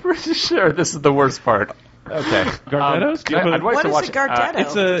 I'm pretty sure this is the worst part. Okay. Gardettos? I'd like What to is watch a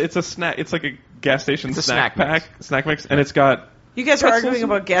Gardetto? It's a snack. It's like a gas station snack pack, snack mix, and it's got. You guys are pretzels arguing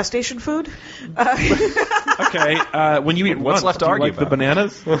about gas station food? Okay, when you eat What's runts, left to do you argue like the about?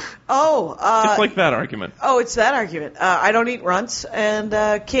 bananas? Oh, It's like that argument. it's that argument. I don't eat runts, and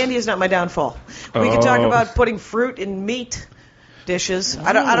candy is not my downfall. We can talk about putting fruit in meat dishes.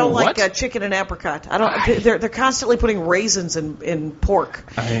 I don't like chicken and apricot. I don't. They're constantly putting raisins in pork.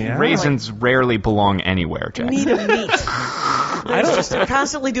 Raisins rarely belong anywhere, Jack. Meat of meat. They're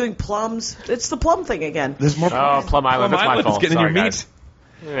constantly doing plums. It's the plum thing again. There's more. Plum Island. That's my fault. It's getting Sorry, in your guys.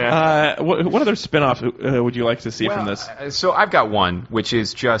 meat. Yeah. What other spin-off would you like to see from this? So I've got one, which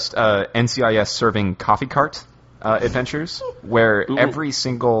is just NCIS serving coffee cart adventures, where every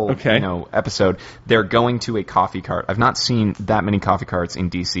single episode they're going to a coffee cart. I've not seen that many coffee carts in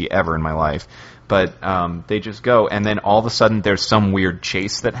DC ever in my life, but they just go, and then all of a sudden there's some weird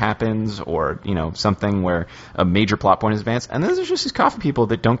chase that happens, or something where a major plot point is advanced, and then there's just these coffee people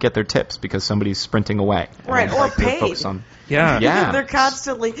that don't get their tips because somebody's sprinting away, right? Or paid. Yeah. They're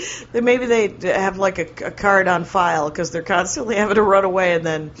constantly. Maybe they have like a card on file because they're constantly having to run away, and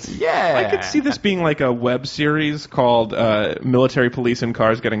then. Yeah. I could see this being like a web series called Military Police in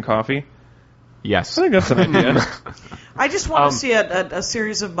Cars Getting Coffee. Yes. I think that's an idea. I just want to see a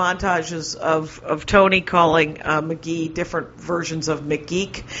series of montages of Tony calling McGee different versions of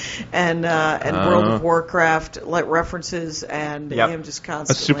McGeek and World of Warcraft references, and him just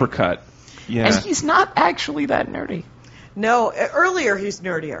constantly. A supercut. Yeah. And he's not actually that nerdy. No, earlier he's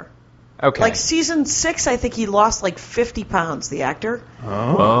nerdier. Okay. Like season 6, I think he lost like 50 pounds, the actor.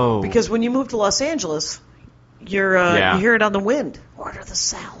 Oh. Because when you move to Los Angeles, you hear it on the wind. Order the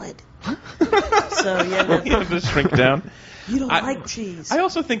salad. So you have to shrink down. You don't like cheese. I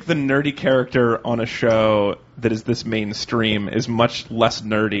also think the nerdy character on a show that is this mainstream is much less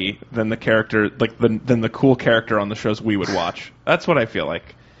nerdy than the character, than the cool character on the shows we would watch. That's what I feel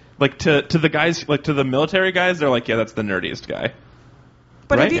like. Like to the guys, like to the military guys, they're like, yeah, that's the nerdiest guy.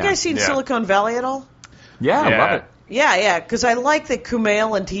 But have you guys seen Silicon Valley at all? Yeah, I love it. Yeah, because I like that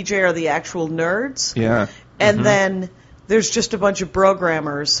Kumail and TJ are the actual nerds. Yeah. And then there's just a bunch of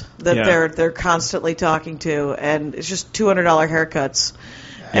programmers that they're constantly talking to, and it's just $200 haircuts,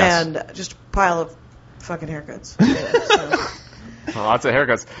 and just a pile of fucking haircuts. Lots of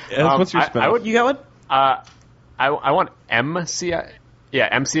haircuts. What's your spell? You got one? I want NCIS.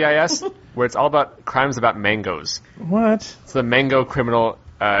 Yeah, NCIS, where it's all about crimes about mangoes. What? It's the Mango Criminal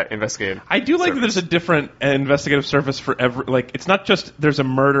Investigative. I do like that there's a different investigative service for every. Like, it's not just there's a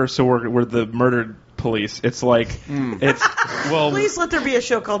murder, so we're the murdered police. It's like it's Please let there be a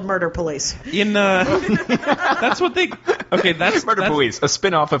show called Murder Police. In that's what they. Okay, that's Murder Police, a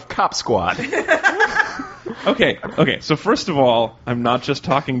spin-off of Cop Squad. Okay. So first of all, I'm not just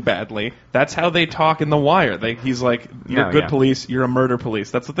talking badly. That's how they talk in The Wire. He's like, you're good police, you're a murder police.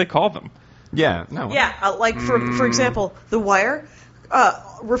 That's what they call them. Yeah. No. Yeah. Like for example, The Wire,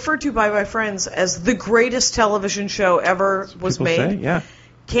 referred to by my friends as the greatest television show ever was made. Say, yeah.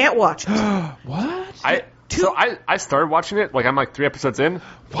 Can't watch it. What? So I started watching it, like I'm like 3 episodes in.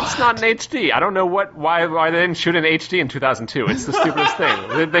 What? It's not in HD. I don't know why they didn't shoot in HD in 2002. It's the stupidest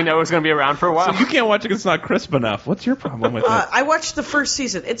thing. They know it's going to be around for a while. So you can't watch it because it's not crisp enough. What's your problem with it? I watched the first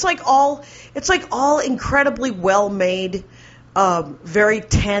season. It's like all incredibly well made, very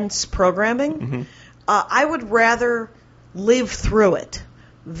tense programming. Mm-hmm. I would rather live through it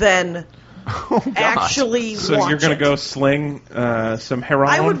than actually So watch you're going it. to go sling some heroin?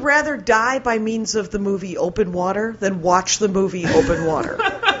 I would rather die by means of the movie Open Water than watch the movie Open Water.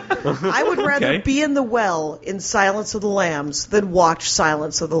 I would rather be in the well in Silence of the Lambs than watch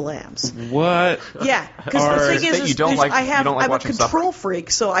Silence of the Lambs. What? Yeah, because the thing is I'm a control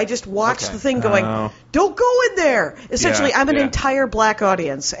freak, so I just watch the thing going, don't go in there. Essentially, I'm an entire black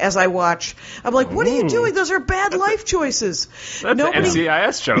audience as I watch. I'm like, what are you doing? Those are bad life choices. That's an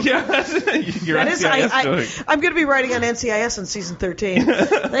NCIS joke. Yeah, I'm going to be writing on NCIS in season 13.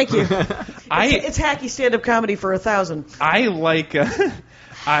 Thank you. It's hacky stand-up comedy for 1,000. I like...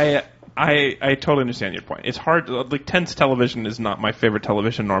 I totally understand your point. It's hard. Like, tense television is not my favorite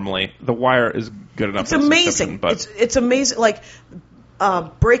television normally. The Wire is good enough. It's amazing. But it's amazing. Like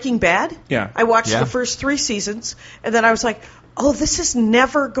Breaking Bad. Yeah. I watched the first 3 seasons, and then I was like, oh, this is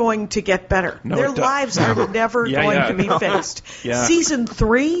never going to get better. Their lives are never going to be fixed. Season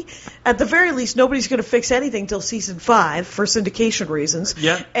 3, at the very least, nobody's going to fix anything till season 5 for syndication reasons.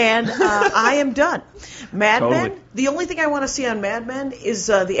 Yeah. And I am done. Mad Men, the only thing I want to see on Mad Men is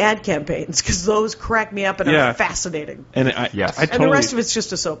the ad campaigns, because those crack me up and are fascinating. And and the rest of it's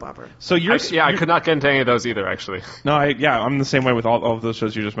just a soap opera. So I could not get into any of those either, actually. No, I'm the same way with all of those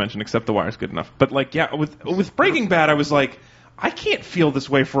shows you just mentioned, except The Wire's good enough. But with Breaking Bad, I was like, I can't feel this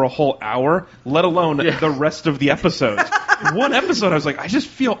way for a whole hour, let alone the rest of the episodes. One episode, I was like, I just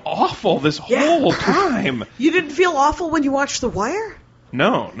feel awful this whole time. You didn't feel awful when you watched The Wire?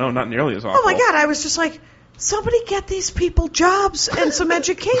 No, not nearly as awful. Oh my God, I was just like, somebody get these people jobs and some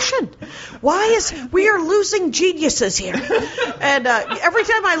education. We are losing geniuses here. And every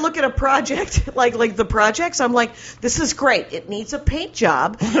time I look at a project, like the projects, I'm like, this is great. It needs a paint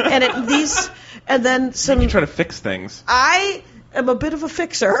job, and it needs, and then some. You try to fix things. I am a bit of a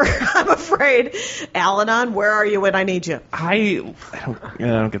fixer, I'm afraid. Al-Anon, where are you when I need you? I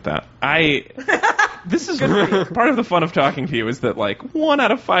don't get that. This is part of the fun of talking to you is that, like, 1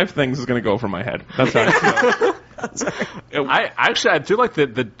 out of 5 things is going to go over my head. That's how I feel. I do like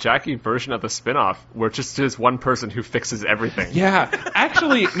the Jackie version of the spinoff, where it just is one person who fixes everything. Yeah.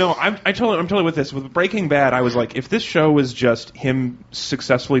 Actually, no, I'm totally with this. With Breaking Bad, I was like, if this show was just him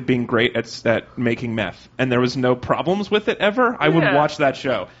successfully being great at making meth, and there was no problems with it ever, I would watch that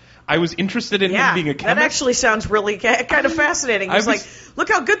show. I was interested in him being a chemist. That actually sounds really kind of fascinating. It's like, look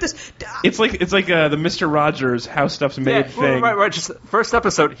how good this. It's like the Mr. Rogers how stuff's made thing. Right. Just first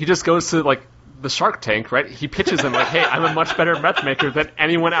episode, he just goes to like the Shark Tank, right? He pitches him like, "Hey, I'm a much better meth maker than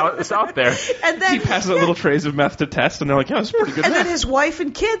anyone else out there." And then he passes out little trays of meth to test, and they're like, "Yeah, it's pretty good." And meth. then his wife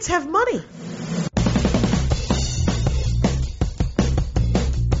and kids have money.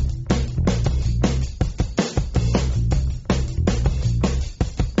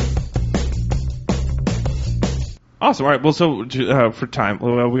 Awesome. All right. Well, so for time,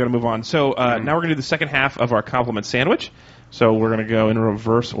 we got to move on. So now we're going to do the second half of our compliment sandwich. So we're going to go in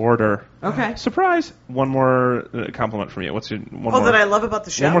reverse order. Okay. Surprise! One more compliment from you. What's your one more? That I love about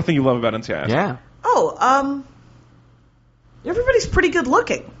the show. One more thing you love about NCIS. Yeah. Everybody's pretty good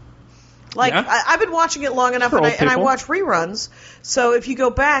looking. Like, I've been watching it long enough, and I watch reruns. So if you go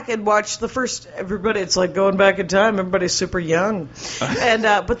back and watch the first, it's like going back in time. Everybody's super young, and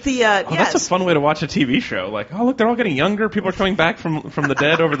that's a fun way to watch a TV show. Like, oh look, they're all getting younger. People are coming back from the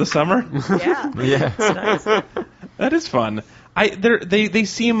dead over the summer. Yeah, it's nice. That is fun. They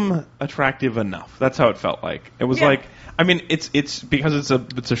seem attractive enough. That's how it felt like. It was like. I mean, it's because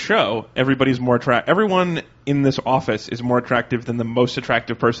it's a show. Everybody's more attractive. Everyone in this office is more attractive than the most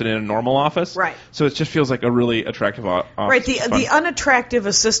attractive person in a normal office. Right. So it just feels like a really attractive office. Right. The unattractive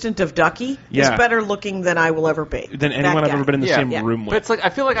assistant of Ducky is better looking than I will ever be. Than anyone I've ever been in the same room with. But it's like I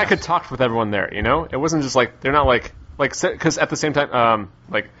feel like I could talk with everyone there. You know, it wasn't just like they're not like because at the same time,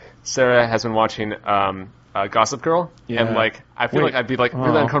 like Sarah has been watching. Gossip Girl, and like I feel like I'd be like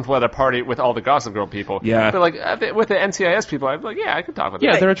really uncomfortable at a party with all the Gossip Girl people. Yeah, but like with the NCIS people, I'd be like, I could talk with them.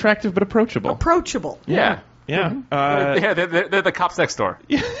 Yeah, they're attractive but approachable. Yeah. Yeah, they're the cops next door.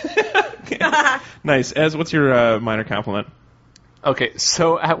 Nice. Ez, what's your minor compliment? Okay,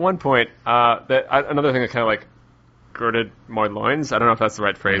 so at one point, another thing that kind of like girded my loins. I don't know if that's the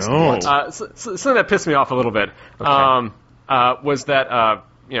right phrase. No. Something that pissed me off a little bit was that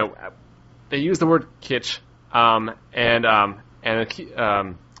they used the word kitsch, and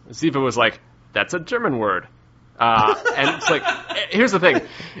Ziva was like, that's a German word. And it's like, here's the thing.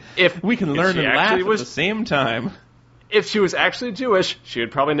 If We can learn she and laugh actually at was- the same time. If she was actually Jewish, she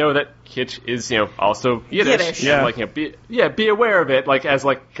would probably know that kitsch is, also Yiddish. Yeah. And, be aware of it,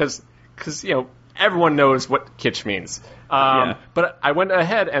 because everyone knows what kitsch means. But I went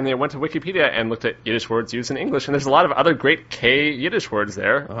ahead and I went to Wikipedia and looked at Yiddish words used in English, and there's a lot of other great K Yiddish words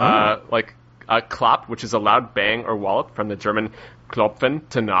there, like klop, which is a loud bang or wallop, from the German klopfen,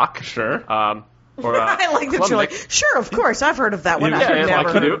 to knock. Sure. Or I like that you're like, sure, of course, I've heard of that one. Yeah, I've yeah, never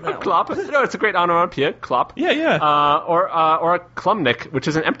like heard you of do. that one. Klop. No, it's a great onomatopoeia. Klop. Yeah. Or a klumnik, which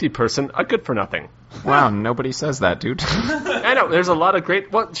is an empty person, a good for nothing. Wow, nobody says that, dude. I know. There's a lot of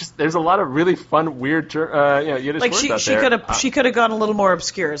great. There's a lot of really fun, weird, Yiddish Like words she out there. she could have gone a little more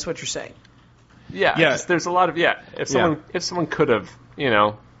obscure, is what you're saying. Yeah. There's a lot of If someone could have,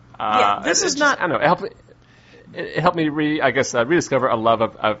 this is not. I don't know. It helped me rediscover a love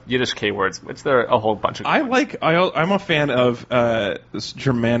of Yiddish K words, which there are a whole bunch of. I'm a fan of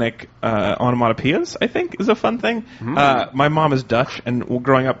Germanic onomatopoeias. I think is a fun thing. My mom is Dutch, and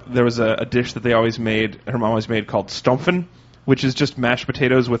growing up, there was a dish that they always made. Her mom always made called stompfen, which is just mashed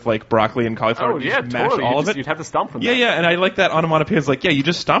potatoes with like broccoli and cauliflower. Oh You yeah, just mash totally. all of it. You'd have to stomp them. Yeah, and I like that onomatopoeia. It's like, you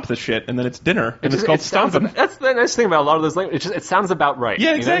just stomp this shit, and then it's dinner, and it's called stompfen. That's the nice thing about a lot of those languages. It sounds about right.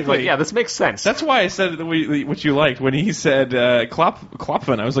 Yeah, exactly. Like, this makes sense. That's why I said what you liked when he said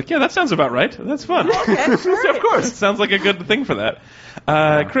klopfen. I was like, yeah, that sounds about right. That's fun. Okay, of course. Sounds like a good thing for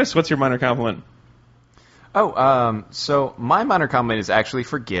that. Chris, what's your minor compliment? So my minor compliment is actually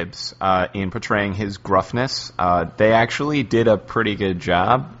for Gibbs in portraying his gruffness. They actually did a pretty good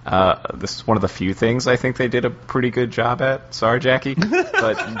job. This is one of the few things I think they did a pretty good job at. Sorry, Jackie.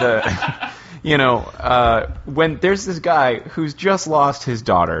 But, when there's this guy who's just lost his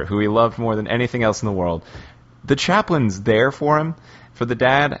daughter, who he loved more than anything else in the world, the chaplain's there for him, for the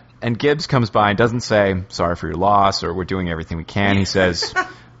dad, and Gibbs comes by and doesn't say, sorry for your loss, or we're doing everything we can. He says,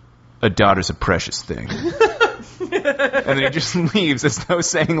 a daughter's a precious thing. And then he just leaves as though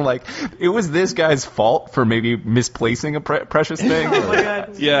saying, like, it was this guy's fault for maybe misplacing a precious thing. Oh my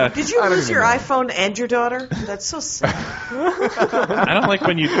God. Yeah. Did you lose your iPhone and your daughter? That's so sad. I don't like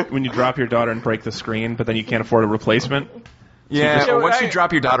when you drop your daughter and break the screen, but then you can't afford a replacement. Yeah, So or once I- you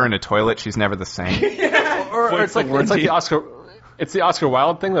drop your daughter in a toilet, she's never the same. Or it's like the Oscar. It's the Oscar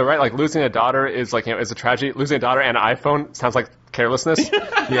Wilde thing, though, right? Like losing a daughter is like is a tragedy. Losing a daughter and an iPhone sounds like carelessness.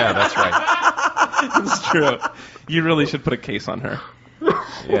 Yeah, that's right. It's true. You really should put a case on her.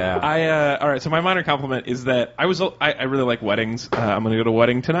 Yeah. All right. So my minor compliment is that I really like weddings. I'm going to go to a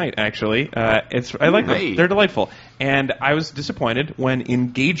wedding tonight. Actually, I like them. Hey. They're delightful. And I was disappointed when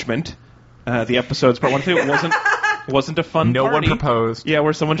Engagement, the episodes part 1 and 2, wasn't a fun. No party. one proposed. Yeah,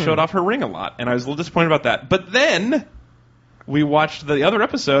 where someone showed off her ring a lot, and I was a little disappointed about that. But then we watched the other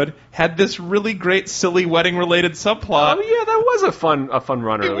episode, had this really great, silly wedding-related subplot. Oh yeah, that was a fun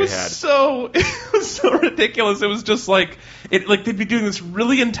runner It that we was had. it was so ridiculous. It was just like they'd be doing this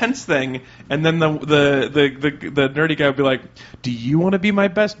really intense thing, and then the nerdy guy would be like, "Do you want to be my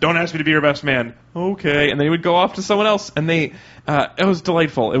best? Don't ask me to be your best man." Okay, and then he would go off to someone else, and it was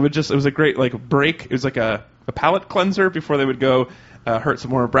delightful. It was a great like break. It was like a palate cleanser before they would go hurt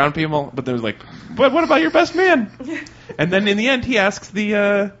some more brown people. But they was like, "But what about your best man?" And then in the end, he asks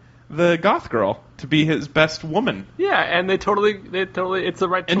the goth girl to be his best woman. Yeah, and they totally, it's the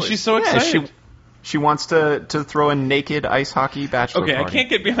right choice. And she's so excited. She wants to throw a naked ice hockey bachelor Okay, party. I can't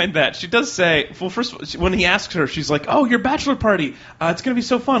get behind that. She does say, well, first, when he asks her, she's like, oh, your bachelor party. It's going to be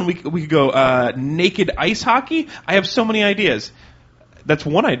so fun. We could go naked ice hockey. I have so many ideas. That's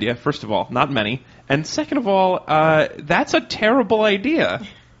one idea, first of all, not many. And second of all, that's a terrible idea.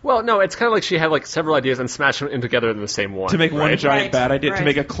 Well, no, it's kind of like she had like several ideas and smashed them in together in the same one. To make one right? giant Right, bad idea, to right.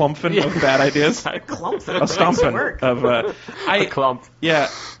 make a clumpfin of bad ideas. Clump. A stompin work. of A clump. Yeah.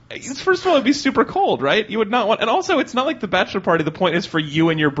 First of all, it'd be super cold, right? You would not want, and also, it's not like the bachelor party. The point is for you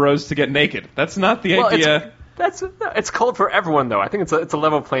and your bros to get naked. That's not the idea. It's cold for everyone, though. I think it's a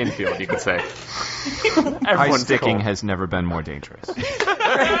level playing field, you could say. Ice Everyone's sticking cold. has never been more dangerous.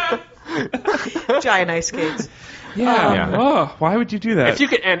 Giant ice skates. Yeah. Yeah. Oh, why would you do that?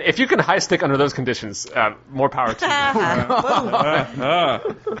 If you can high stick under those conditions, more power to you.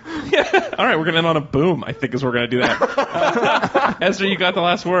 Yeah. All right, we're going to end on a boom, I think is where we're going to do that. Ezra, you got the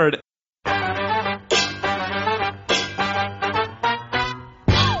last word.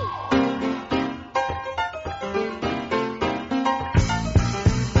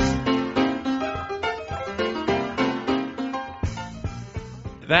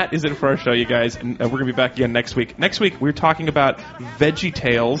 That is it for our show, you guys. And we're going to be back again next week. Next week, we're talking about Veggie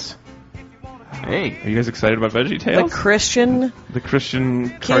Tales. Hey. Are you guys excited about VeggieTales? The Christian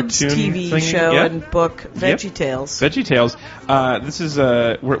Kids cartoon TV TV show yeah. and book, VeggieTales. VeggieTales. This is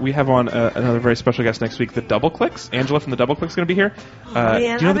we have on another very special guest next week, the Double Clicks. Angela from the Double Clicks is going to be here. Do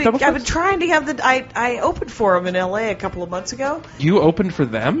you know the Double Clicks? I've been trying to have I opened for them in L.A. a couple of months ago. You opened for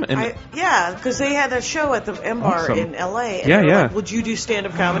them? And because they had a show at the M Bar Awesome. in L.A. And Yeah, they were yeah. like, would you do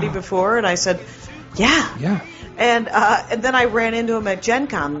stand-up comedy before? And I said, yeah. Yeah. And then I ran into him at Gen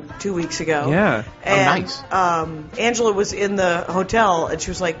Con 2 weeks ago. Yeah. And, nice. Angela was in the hotel, and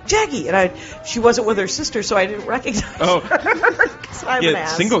she was like, Jackie! And she wasn't with her sister, so I didn't recognize her. 'Cause I'm an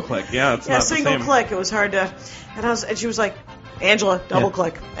ass. Single click. Yeah, it's not single the same. click. It was hard to... And she was like, Angela, double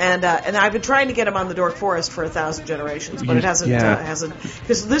click. And I've been trying to get him on the Dork Forest for 1,000 generations, but it hasn't,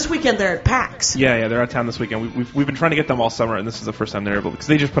 because this weekend they're at PAX. Yeah, they're out of town this weekend. We've been trying to get them all summer, and this is the first time they're able, because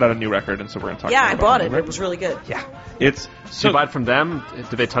they just put out a new record, and so we're going to talk Yeah, about I it. bought it. It was really good. Yeah. It's Did you buy it from them? Did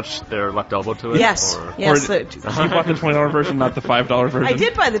they touch their left elbow to it? Yes. Or? Yes. you bought the $20 version, not the $5 version. I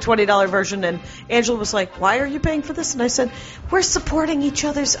did buy the $20 version, and Angela was like, why are you paying for this? And I said, we're supporting each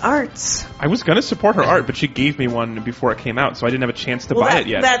other's arts. I was going to support her art, but she gave me one before it came out, so I didn't have a chance to buy it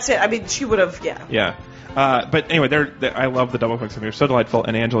yet. That's it. I mean, she would have, yeah. Yeah. But anyway, I love the Double Clicks. They're so delightful,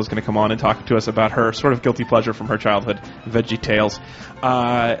 and Angela's going to come on and talk to us about her sort of guilty pleasure from her childhood, VeggieTales.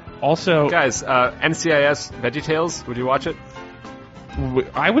 Also... Guys, NCIS VeggieTales, would you watch it?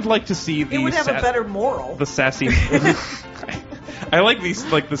 I would like to see the... It would have a better moral. The sassy... I like these,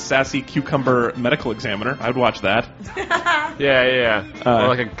 like the sassy cucumber medical examiner. I would watch that. Yeah. Or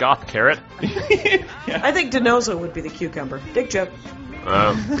like a goth carrot. I think Denozo would be the cucumber. Dick joke.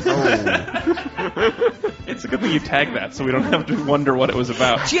 It's a good thing you tag that, so we don't have to wonder what it was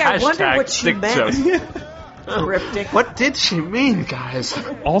about. Gee, I wonder what she dick meant. joke. Cryptic. What did she mean, guys?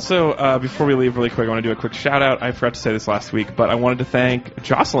 Also, before we leave really quick, I want to do a quick shout-out. I forgot to say this last week, but I wanted to thank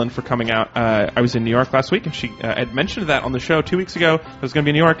Jocelyn for coming out. I was in New York last week, and she had mentioned that on the show 2 weeks ago. I was going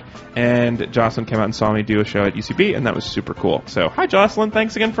to be in New York, and Jocelyn came out and saw me do a show at UCB, and that was super cool. So, hi, Jocelyn.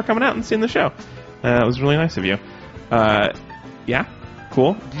 Thanks again for coming out and seeing the show. It was really nice of you. Yeah?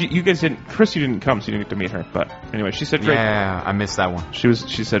 Cool. You guys didn't... Chris, you didn't come, so you didn't get to meet her. But anyway, she said great... Yeah, I missed that one. She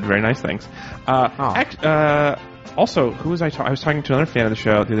said very nice things. Also, who was I talking? I was talking to another fan of the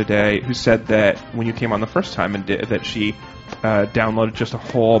show the other day who said that when you came on the first time and that she downloaded just a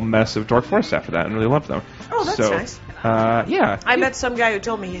whole mess of Dork Forest after that and really loved them. Oh, that's nice. Yeah. I met some guy who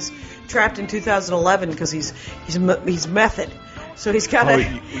told me he's trapped in 2011 because he's method. So he's got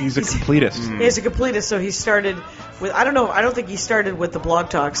he's a completist. He's a completist. So he started with I don't think he started with the Blog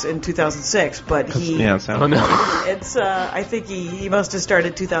Talks in 2006, but he sounds it's I think he must have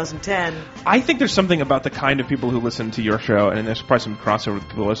started 2010. I think there's something about the kind of people who listen to your show, and there's probably some crossover with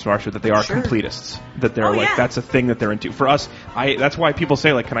people who listen to our show, that they are completists. That they're that's a thing that they're into. For us, that's why people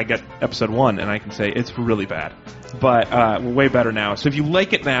say, like, can I get episode 1? And I can say it's really bad, but we're way better now. So if you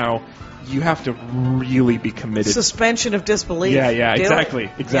like it now, you have to really be committed. Suspension of disbelief. Yeah, exactly.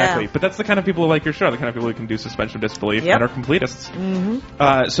 Yeah. But that's the kind of people who like your show, the kind of people who can do suspension of disbelief and are completists.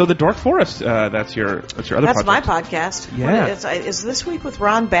 Mm-hmm. So the Dork Forest, that's your other podcast. That's my podcast. Yeah. Is this week with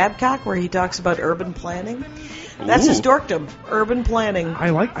Ron Babcock, where he talks about urban planning. That's his dorkdom, urban planning.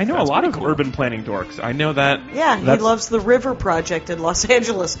 I know a lot of urban planning dorks. I know that. Yeah, he loves the River Project in Los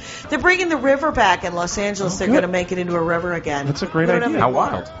Angeles. They're bringing the river back in Los Angeles. They're going to make it into a river again. That's a great idea. How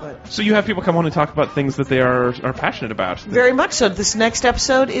wild. So you have people come on and talk about things that they are passionate about. Very much so. This next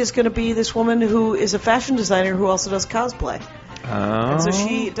episode is going to be this woman who is a fashion designer who also does cosplay. And so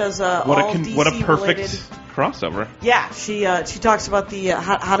she does all DC what a perfect related crossover. Yeah, she talks about the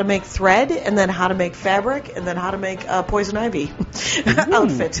how to make thread, and then how to make fabric, and then how to make poison ivy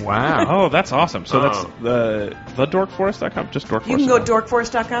outfit. Wow! Oh, that's awesome. So that's the dorkforest.com. Just dorkforest. You can go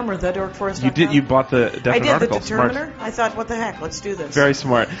dorkforest.com or thedorkforest.com. You bought the definite I did article. the determiner. Smart. I thought, what the heck? Let's do this. Very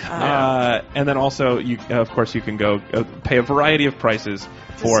smart. And then also, of course, you can go pay a variety of prices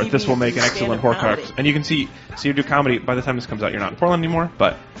for This Will Make an Excellent Horcrux. And you can see you do comedy. By the time this comes out, you're not in Portland anymore,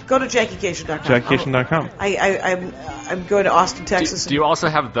 but go to JackieKashian.com. JackieKashian.com. I'm going to Austin, Texas. Do you also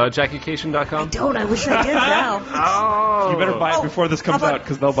have the JackieKashian.com? I don't. I wish I did now. You better buy it before this comes out,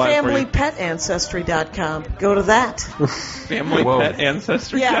 because they'll buy it for you. FamilyPetAncestry.com. Go to that. Family Pet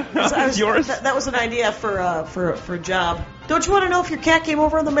Ancestry. Yeah, yours. That was an idea for a job. Don't you want to know if your cat came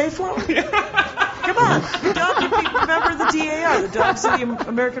over on the Mayflower? Come on, your dog. Remember the DAR, the Dogs of the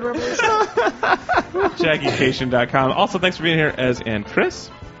American Revolution. JackieKashian.com. Also, thanks for being here, and Chris.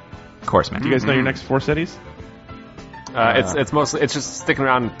 Of course, man. Do you guys know your next 4 cities? It's just sticking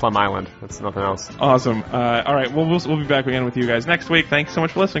around Plum Island. It's nothing else. Awesome. All right. We'll be back again with you guys next week. Thanks so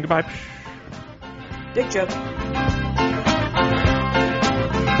much for listening. Goodbye. Dick joke.